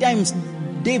only time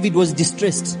David was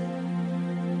distressed.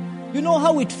 You know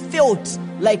how it felt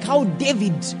like how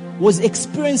David was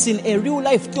experiencing a real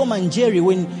life Tom and Jerry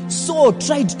when Saul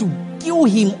tried to kill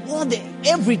him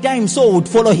every time Saul would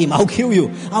follow him. I'll kill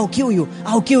you. I'll kill you.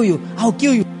 I'll kill you. I'll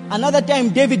kill you. Another time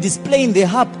David is playing the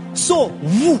harp. Saul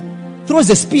throws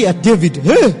a spear at David.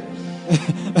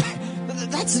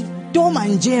 That's Tom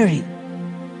and Jerry.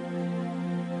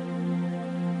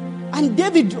 And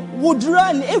David would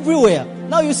run everywhere.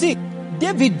 Now you see,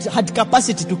 David had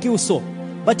capacity to kill Saul.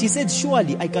 But he said,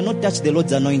 surely I cannot touch the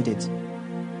Lord's anointed.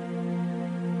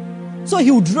 So he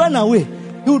would run away.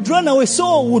 He would run away.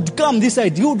 Saul would come this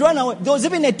side. He would run away. There was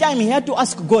even a time he had to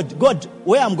ask God,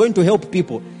 where I'm going to help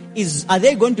people, are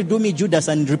they going to do me Judas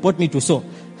and report me to Saul?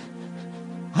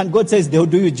 And God says, they'll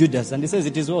do you Judas. And he says,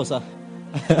 it is well, sir.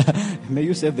 May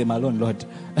you save them alone, Lord.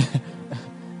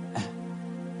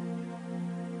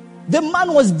 The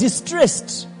man was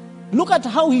distressed. Look at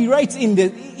how he writes in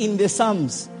the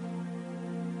Psalms.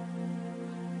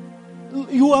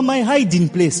 You are my hiding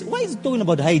place. Why is he talking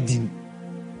about hiding?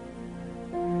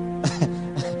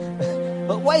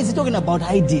 Why is he talking about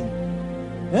hiding?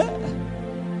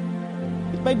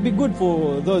 It might be good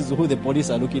for those who the police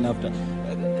are looking after.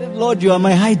 Lord, you are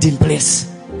my hiding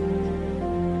place.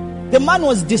 The man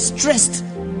was distressed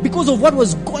because of what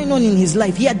was going on in his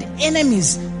life. He had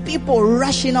enemies, people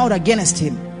rushing out against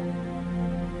him.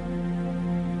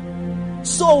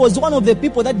 Saul was one of the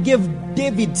people that gave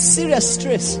David serious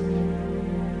stress.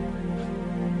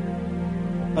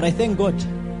 But I thank God.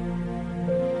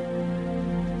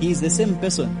 He is the same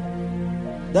person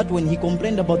that when he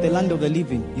complained about the land of the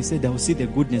living, he said, I will see the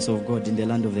goodness of God in the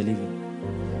land of the living.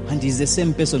 And he's the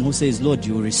same person who says, Lord,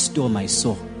 you restore my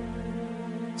soul.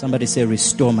 Somebody say,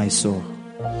 restore my soul.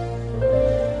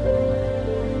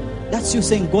 That's you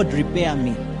saying, God, repair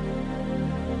me.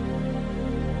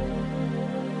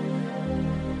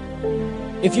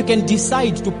 If you can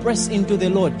decide to press into the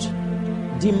Lord,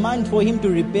 demand for him to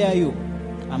repair you,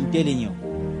 I'm telling you,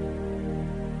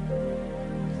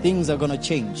 things are going to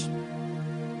change.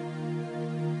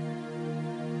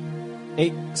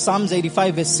 Psalms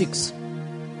 85 verse 6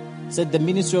 said the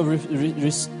ministry of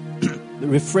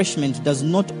refreshment does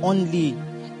not only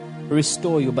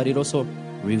restore you, but it also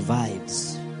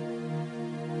revives.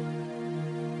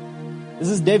 This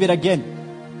is David again.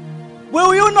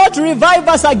 Will you not revive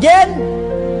us again,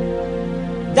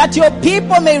 that your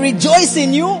people may rejoice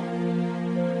in you?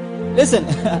 Listen,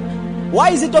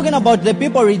 why is he talking about the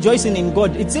people rejoicing in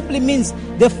God? It simply means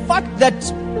the fact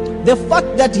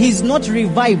that he's not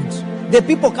revived the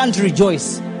people can't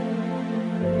rejoice.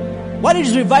 What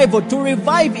is revival? To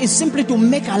revive is simply to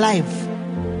make alive.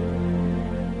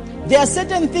 There are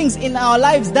certain things in our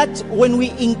lives that when we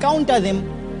encounter them,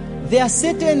 there are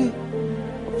certain,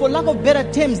 for lack of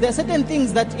better terms, there are certain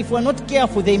things that if we're not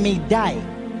careful, they may die.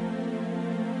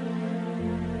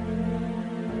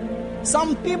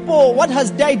 Some people, what has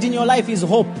died in your life is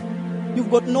hope. You've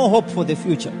got no hope for the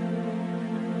future.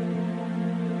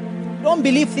 Don't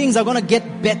believe things are going to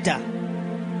get better.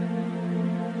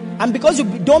 And because you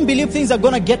don't believe things are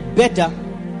going to get better,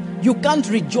 you can't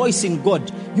rejoice in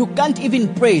God. You can't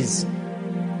even praise.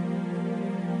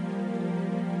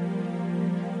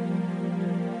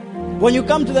 When you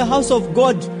come to the house of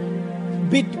God,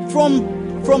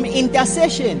 from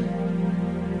intercession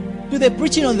to the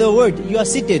preaching of the word, you are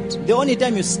seated. The only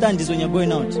time you stand is when you're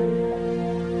going out.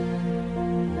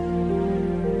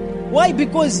 Why?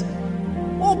 Because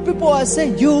all people are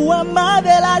saying, you are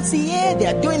marvelous, yeah. They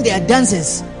are doing their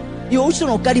dances. You also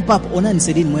know carry pap on and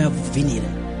said in vanilla.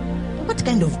 What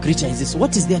kind of creature is this?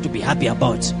 What is there to be happy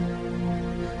about?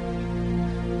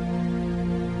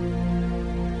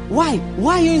 Why?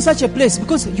 Why are you in such a place?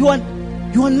 Because you are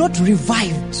not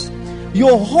revived.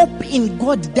 Your hope in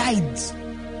God died.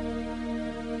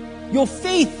 Your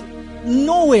faith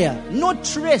nowhere, no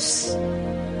trace.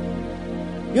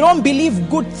 You don't believe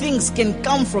good things can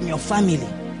come from your family.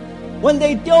 When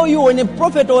they tell you, when a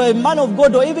prophet or a man of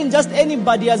God or even just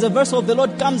anybody as a verse of the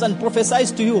Lord comes and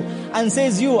prophesies to you and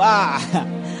says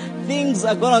things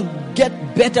are going to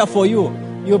get better for you,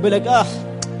 you'll be like, I've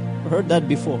heard that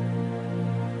before.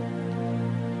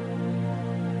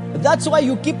 That's why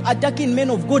you keep attacking men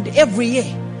of God every year.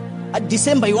 At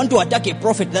December, you want to attack a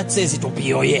prophet that says it will be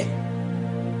your year.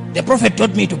 The prophet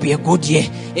told me to be a good year.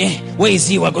 Where is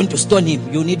he? We're going to stone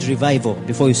him. You need revival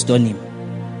before you stone him.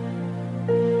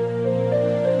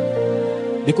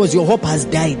 Because your hope has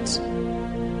died.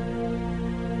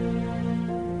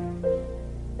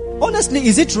 Honestly,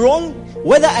 is it wrong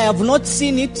whether I have not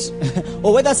seen it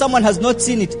or whether someone has not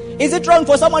seen it? Is it wrong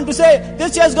for someone to say,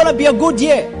 this year is going to be a good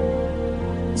year?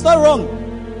 It's not wrong.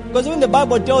 Because even the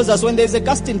Bible tells us when there's a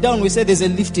casting down, we say there's a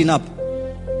lifting up.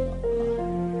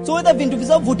 So whether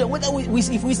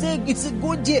if we say it's a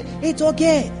good year, it's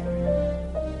okay.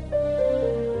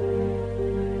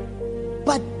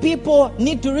 But people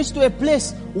need to reach to a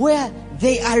place where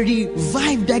they are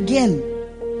revived again,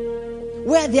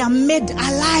 where they are made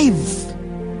alive.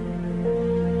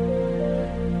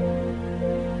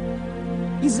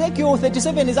 Ezekiel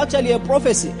 37 is actually a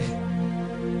prophecy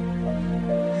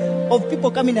of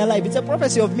people coming alive. It's a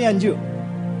prophecy of me and you.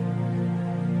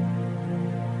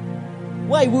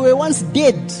 Why? We were once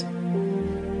dead,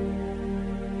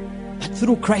 but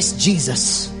through Christ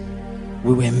Jesus,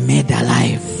 we were made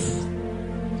alive.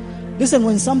 Listen,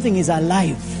 when something is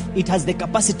alive, it has the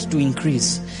capacity to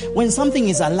increase. When something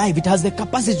is alive, it has the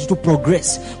capacity to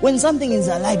progress. When something is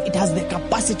alive, it has the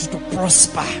capacity to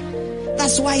prosper.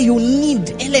 That's why you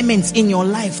need elements in your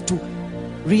life to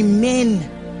remain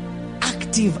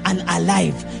active and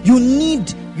alive. You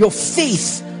need your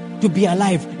faith to be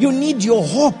alive. You need your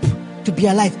hope to be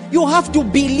alive. You have to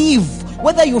believe.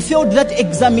 Whether you failed that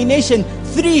examination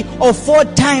 3 or 4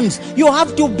 times, you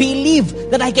have to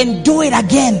believe that I can do it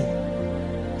again.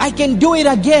 I can do it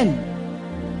again.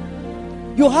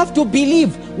 You have to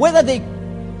believe whether they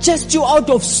chased you out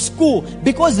of school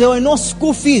because there were no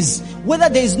school fees, whether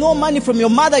there is no money from your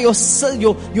mother, your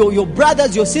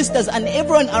brothers, your sisters, and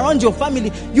everyone around your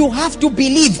family. You have to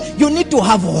believe. You need to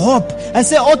have hope and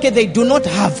say, okay, they do not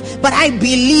have, but I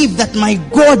believe that my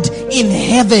God in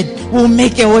heaven will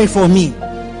make a way for me.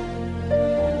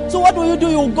 So what will you do?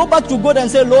 You'll go back to God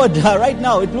and say, Lord, right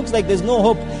now it looks like there's no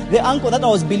hope. The uncle that I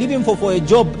was believing for a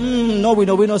job, no, we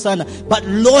know, son. But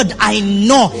Lord, I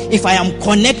know if I am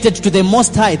connected to the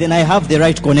Most High, then I have the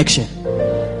right connection.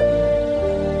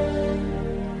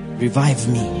 Revive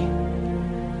me.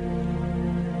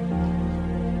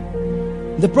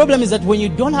 The problem is that when you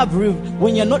don't have,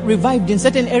 when you're not revived in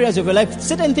certain areas of your life,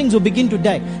 certain things will begin to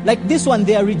die. Like this one,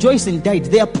 their rejoicing died,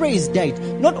 their praise died.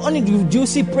 Not only do you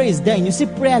see praise dying, you see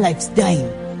prayer lives dying.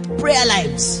 Prayer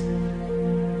lives.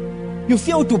 You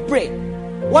fail to pray.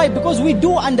 Why? Because we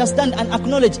do understand and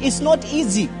acknowledge it's not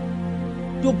easy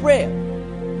to pray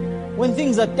when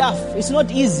things are tough. It's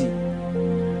not easy.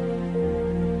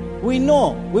 We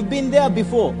know. We've been there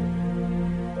before.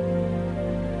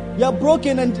 You're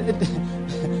broken and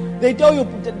they tell you,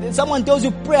 someone tells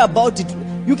you pray about it.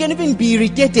 You can even be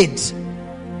irritated.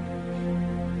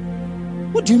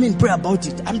 What do you mean pray about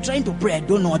it? I'm trying to pray. I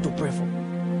don't know what to pray for.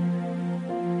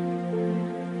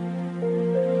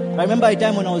 I remember a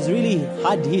time when I was really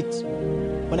hard hit.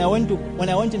 When I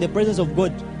went in the presence of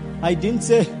God, I didn't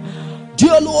say,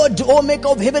 "Dear Lord, O maker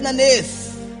of heaven and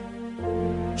earth,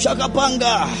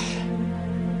 Shakapanga,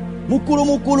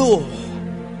 Mukulu,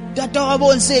 Tata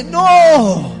Wabonse."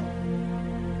 No!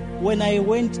 When I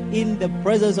went in the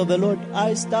presence of the Lord,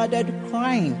 I started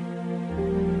crying.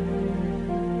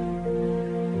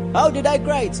 How did I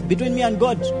cry? It's between me and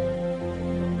God.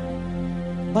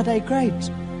 But I cried.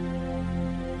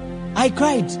 I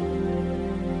cried.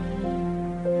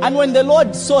 And when the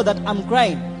Lord saw that I'm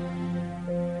crying,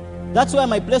 that's where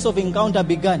my place of encounter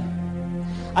began.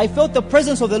 I felt the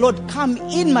presence of the Lord come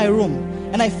in my room.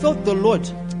 And I felt the Lord,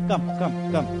 come.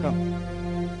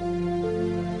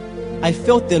 I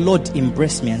felt the Lord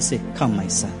embrace me and say, "Come, my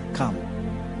son, come.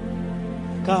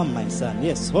 Come, my son.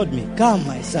 Yes, hold me. Come,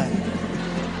 my son."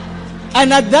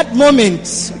 And at that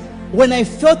moment, when I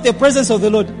felt the presence of the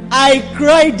Lord, I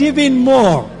cried even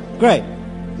more. Cry.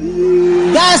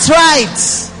 That's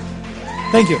right.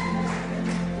 Thank you.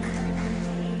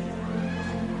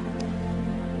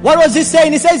 What was he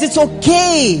saying? He says it's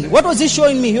okay. What was he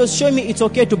showing me? He was showing me it's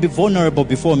okay to be vulnerable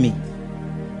before me.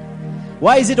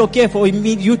 Why is it okay for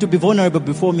you to be vulnerable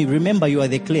before me? Remember, you are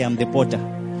the clay, I'm the potter.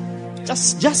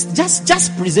 Just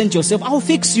present yourself. I'll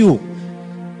fix you.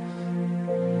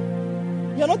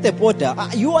 You're not the potter.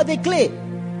 You are the clay.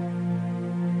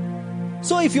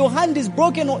 So if your hand is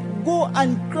broken, go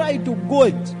and cry to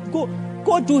God.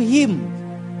 Go to Him.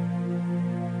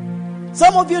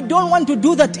 Some of you don't want to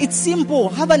do that. It's simple.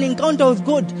 Have an encounter with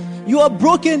God. You are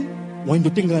broken.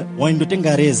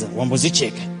 Waindotenga reza.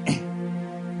 Wambozicheka.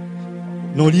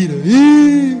 No leader.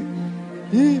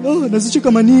 Nazicheka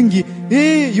maningi.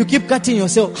 You keep cutting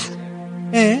yourself.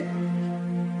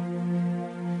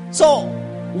 So,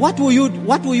 what will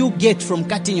you get from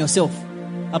cutting yourself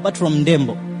apart from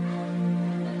Ndembo?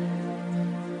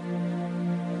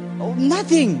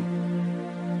 Nothing.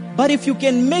 But if you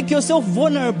can make yourself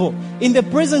vulnerable in the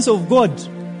presence of God,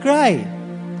 cry.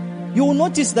 You will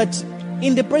notice that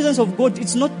in the presence of God,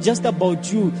 it's not just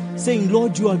about you saying,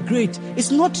 "Lord, you are great." It's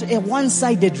not a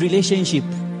one-sided relationship.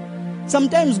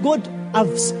 Sometimes God,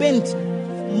 I've spent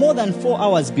more than 4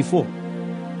 hours before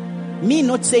me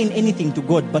not saying anything to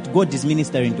God, but God is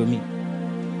ministering to me.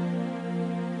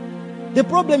 The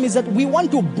problem is that we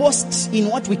want to boast in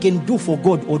what we can do for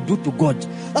God or do to God.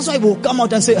 That's why we'll come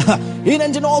out and say,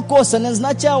 "Of course, and there's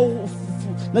not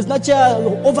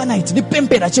overnight.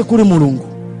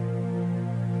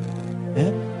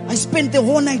 I spent the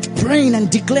whole night praying and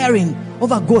declaring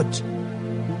over God."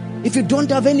 If you don't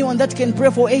have anyone that can pray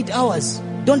for 8 hours,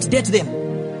 don't date them.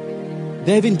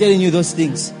 They've been telling you those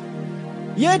things.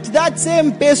 Yet that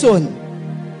same person,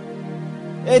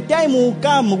 a time will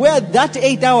come where that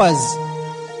 8 hours,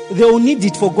 they will need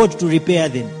it for God to repair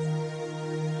them.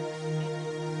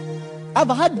 I've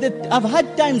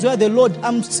had times where the Lord,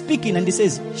 I'm speaking and He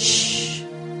says, "Shh,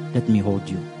 let me hold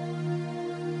you."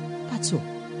 That's all.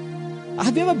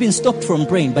 Have you ever been stopped from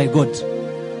praying by God?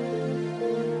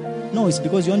 No, it's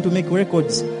because you want to make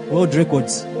records, world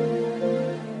records,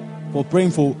 for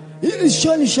praying for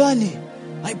Shani.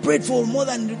 I prayed for more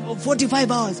than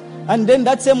 45 hours. And then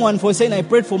that same one for saying I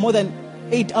prayed for more than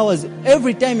 8 hours.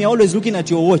 Every time you're always looking at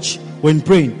your watch when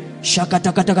praying.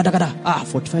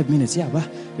 45 minutes. Yeah,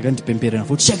 you can't prepare enough.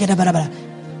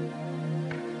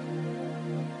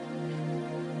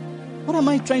 What am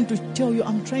I trying to tell you?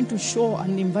 I'm trying to show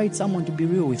and invite someone to be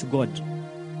real with God.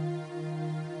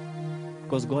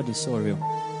 Because God is so real.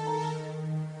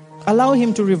 Allow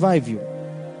Him to revive you.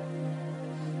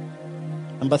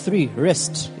 Number 3,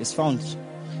 rest is found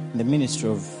in the ministry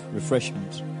of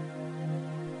refreshment.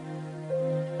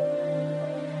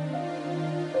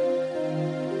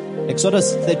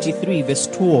 Exodus 33 verse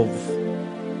 12.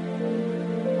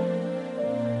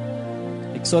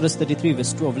 Exodus 33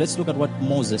 verse 12. Let's look at what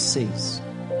Moses says.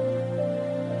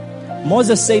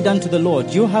 Moses said unto the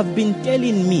Lord, "You have been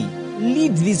telling me,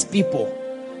 lead these people,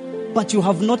 but you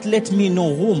have not let me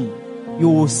know whom you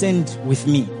will send with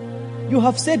me. You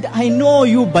have said, I know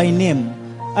you by name,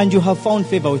 and you have found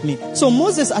favor with me." So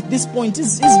Moses at this point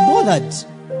is bothered.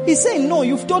 He's saying, "No,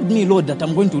 you've told me, Lord, that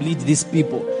I'm going to lead these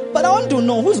people. But I want to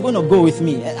know who's going to go with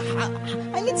me.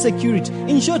 I need security."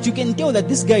 In short, you can tell that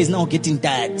this guy is now getting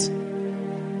tired.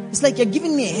 It's like you're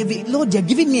giving me you're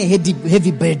giving me a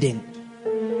heavy burden.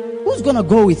 Who's going to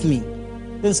go with me?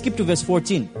 Then skip to verse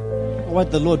 14.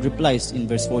 What the Lord replies in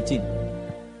verse 14.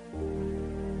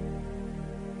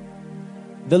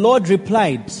 The Lord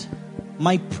replied,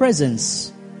 "My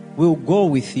presence will go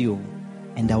with you,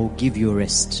 and I will give you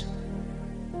rest."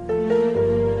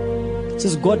 This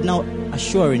is God now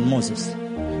assuring Moses.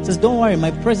 He says, "Don't worry,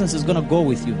 my presence is going to go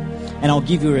with you. and I'll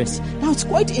give you rest. Now it's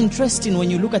quite interesting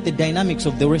when you look at the dynamics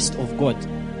of the rest of God.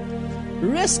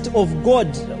 Rest of God,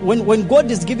 when God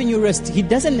is giving you rest, He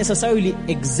doesn't necessarily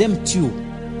exempt you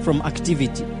from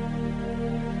activity.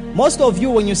 Most of you,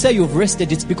 when you say you've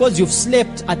rested, it's because you've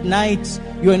slept at night,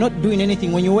 you are not doing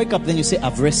anything. When you wake up, then you say,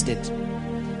 I've rested.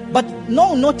 But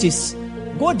now notice,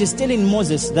 God is telling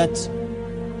Moses that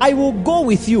I will go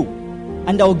with you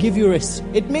and I'll give you rest.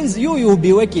 It means you will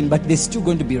be working, but there's still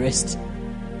going to be rest.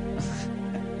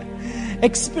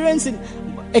 Experiencing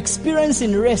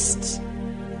rest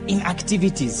in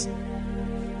activities.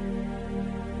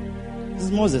 This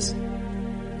is Moses.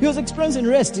 He was experiencing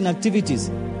rest in activities.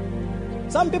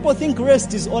 Some people think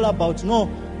rest is all about, no,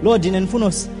 Lord, in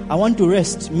Enfunos, I want to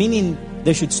rest, meaning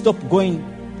they should stop going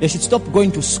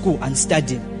to school and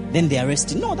studying. Then they are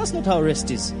resting. No, that's not how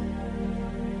rest is.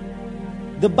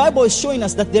 The Bible is showing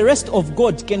us that the rest of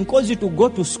God can cause you to go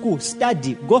to school,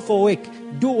 study, go for work,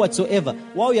 do whatsoever.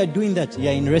 While you are doing that, you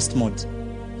are in rest mode.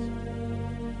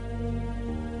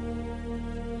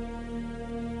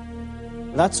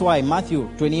 That's why Matthew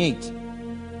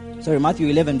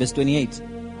 11 verse 28,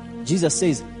 Jesus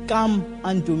says, come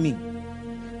unto me,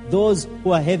 those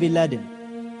who are heavy laden,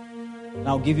 and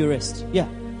I'll give you rest. Yeah,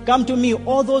 come to me,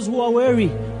 all those who are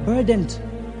weary, burdened,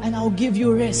 and I'll give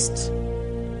you rest.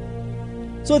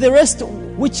 So the rest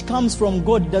which comes from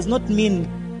God does not mean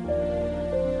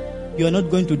you are not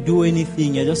going to do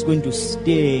anything, you're just going to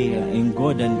stay in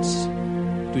God and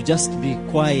to just be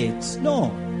quiet.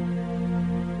 No.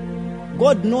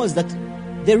 God knows that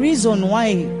the reason why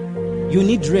you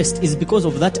need rest is because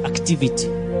of that activity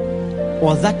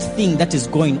or that thing that is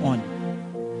going on.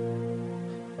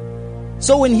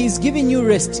 So when He's giving you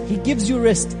rest, He gives you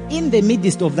rest in the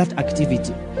midst of that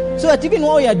activity. So that even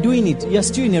while you are doing it, you are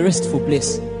still in a restful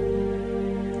place.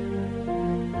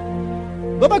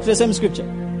 Go back to the same scripture.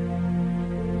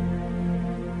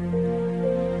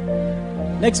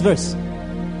 Next verse.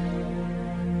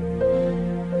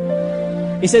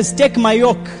 It says, take my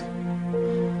yoke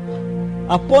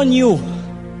upon you.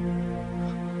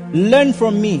 Learn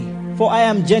from me, for I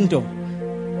am gentle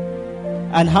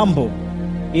and humble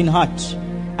in heart,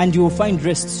 and you will find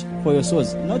rest for your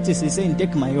souls. Notice He's saying,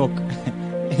 take my yoke.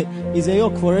 It's a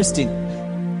yoke for resting.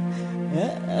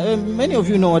 Yeah? Many of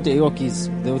you know what a yoke is.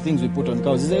 The things we put on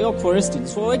cows. It's a yoke for resting.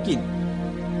 It's for working.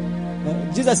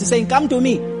 Jesus is saying, come to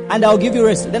me and I'll give you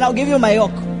rest. Then I'll give you my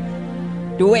yoke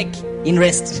to work in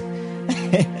rest.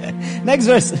 Next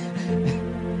verse.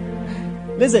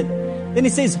 Listen. Then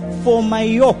it says, for my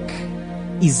yoke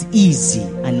is easy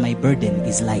and my burden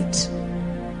is light.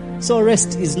 So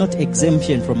rest is not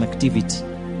exemption from activity.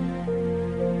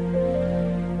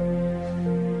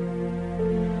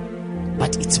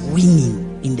 But it's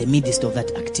winning in the midst of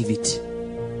that activity.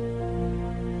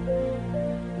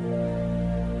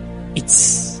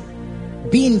 It's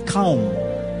being calm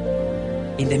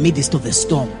in the midst of the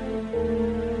storm.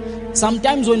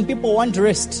 Sometimes when people want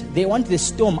rest, they want the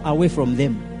storm away from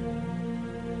them.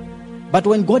 But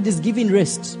when God is giving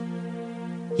rest,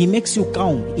 He makes you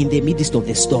calm in the midst of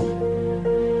the storm.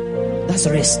 That's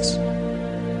rest.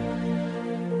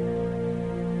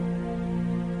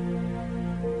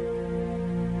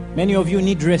 Many of you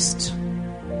need rest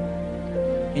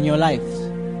in your life.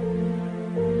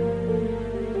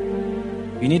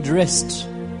 You need rest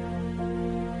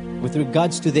with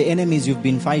regards to the enemies you've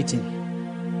been fighting.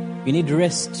 You need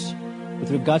rest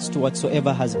with regards to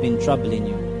whatsoever has been troubling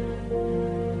you.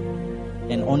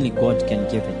 And only God can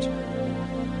give it.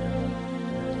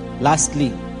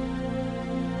 Lastly,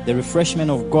 the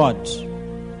refreshment of God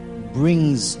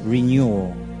brings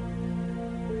renewal.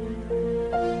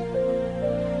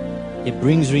 It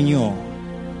brings renewal.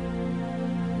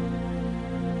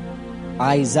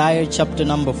 Isaiah chapter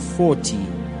number 40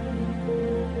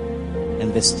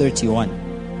 and verse 31.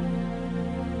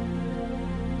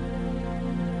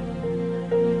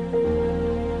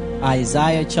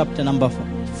 Isaiah chapter number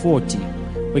 40.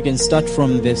 We can start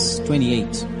from verse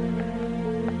 28.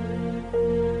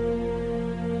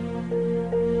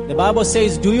 The Bible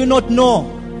says, do you not know?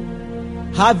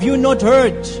 Have you not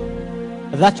heard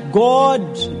that God,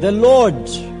 the Lord,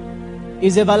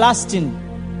 is everlasting,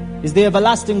 is the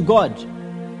everlasting God,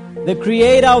 the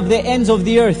creator of the ends of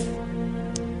the earth?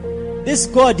 This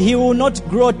God, He will not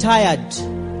grow tired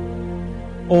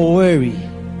or weary,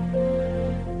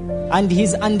 and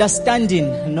His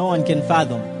understanding no one can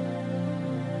fathom.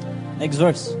 Next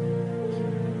verse.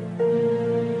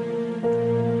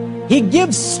 He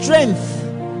gives strength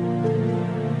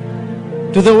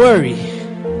to the weary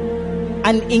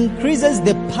and increases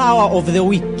the power of the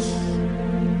weak.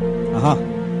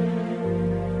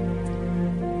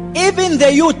 Even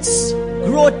the youths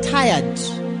grow tired.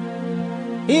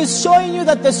 He is showing you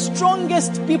that the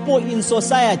strongest people in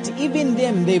society, even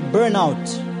them, they burn out.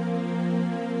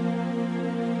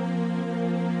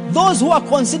 Those who are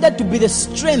considered to be the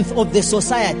strength of the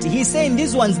society, he's saying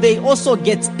these ones, they also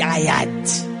get tired.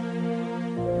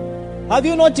 Have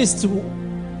you noticed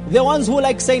the ones who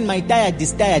like saying my tired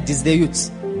is the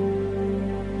youths?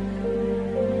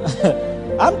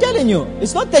 I'm telling you,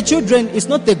 it's not the children, it's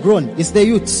not the grown, it's the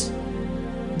youths.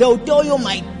 They'll tell you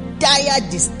my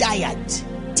tired is tired.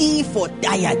 T for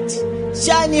tired.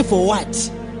 Shiny for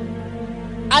what?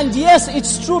 And yes,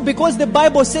 it's true, because the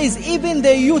Bible says even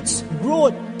the youths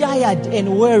grow tired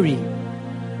and weary.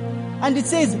 And it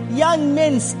says young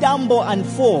men stumble and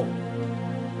fall.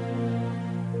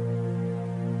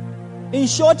 In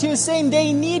short, he's saying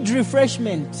they need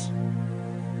refreshment.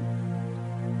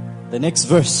 The next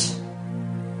verse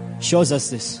shows us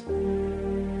this.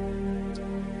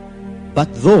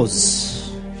 But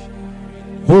those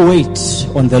who wait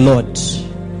on the Lord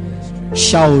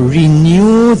shall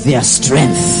renew their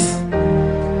strength.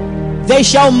 They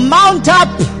shall mount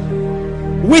up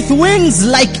with wings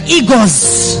like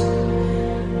eagles.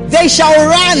 They shall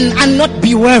run and not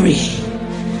be weary.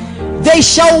 They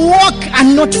shall walk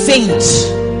and not faint.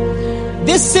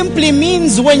 This simply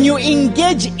means when you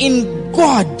engage in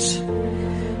God,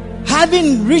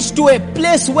 having reached to a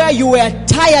place where you were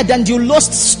tired and you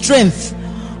lost strength.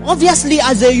 Obviously,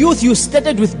 as a youth, you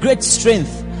started with great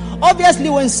strength. Obviously,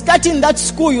 when starting that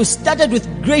school, you started with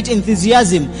great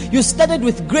enthusiasm. You started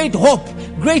with great hope,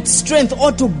 great strength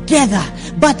altogether.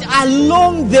 But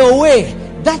along the way,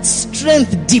 that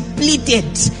strength depleted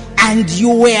and you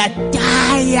were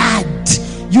tired.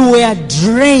 You were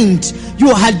drained.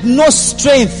 You had no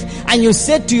strength. And you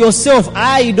said to yourself,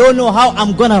 I don't know how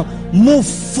I'm going to move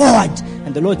forward.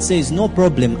 And the Lord says, no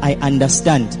problem, I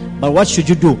understand. But what should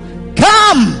you do?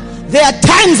 Come! There are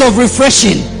times of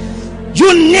refreshing.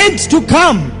 You need to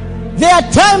come. There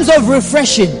are times of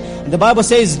refreshing. And the Bible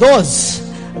says, those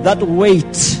that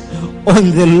wait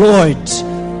on the Lord,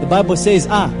 the Bible says,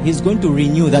 He's going to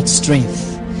renew that strength.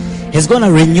 He's going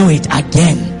to renew it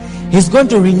again. He's going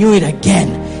to renew it again.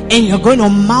 And you're going to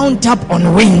mount up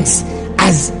on wings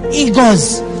as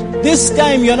eagles. This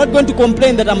time you're not going to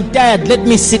complain that I'm tired, let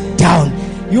me sit down.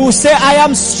 You will say, I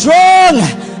am strong,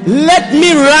 let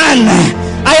me run.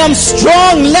 I am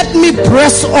strong, let me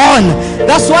press on.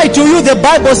 That's why to you the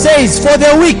Bible says, for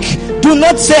the weak, do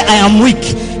not say I am weak.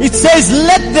 It says,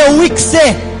 let the weak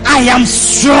say, I am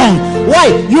strong. Why?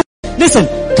 Listen,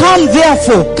 come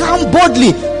therefore, come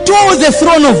boldly to the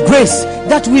throne of grace,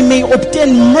 that we may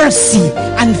obtain mercy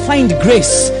and find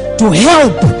grace to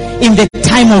help in the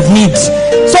time of need.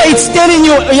 So it's telling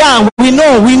you, we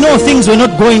know things were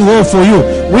not going well for you.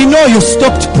 We know you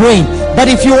stopped praying. But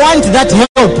if you want that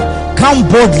help, come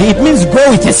boldly. It means go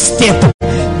with a step.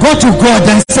 Go to God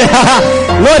and say,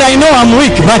 Lord, I know I'm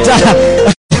weak, but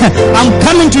I'm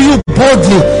coming to you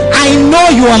boldly. I know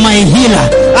you are my healer.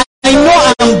 I know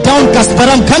I'm downcast, but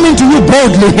I'm coming to you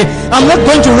boldly. I'm not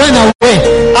going to run away.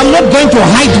 I'm not going to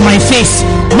hide my face.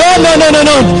 No.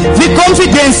 The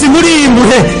confidence.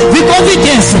 The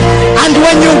confidence. And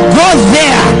when you go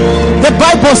there, the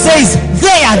Bible says,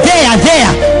 there,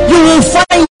 you will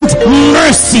find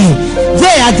mercy.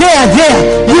 There,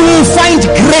 you will find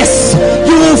grace.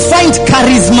 You will find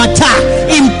charismata,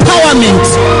 empowerment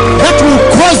that will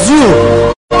cause you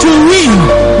to win.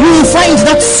 You will find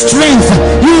that strength.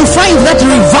 You will find that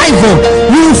revival.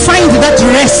 You will find that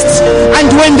rest.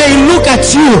 And when they look at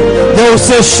you, they will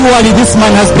say, surely this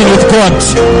man has been with God.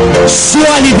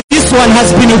 Surely this one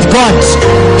has been with God.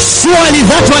 Surely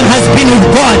that one has been with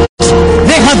God.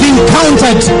 They have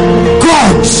encountered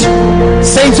God.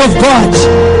 Saints of God,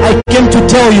 I came to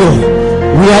tell you,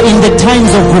 we are in the times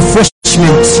of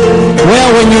refreshment, where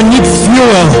when you need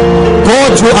fuel, go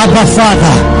to Abba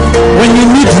Father. When you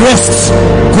need rest,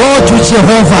 go to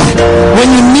Jehovah. When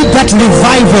you need that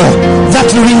revival,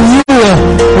 that renewal,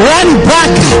 run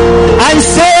back and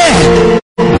say,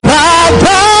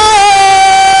 Baba!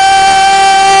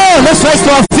 Let's rise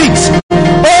to our feet.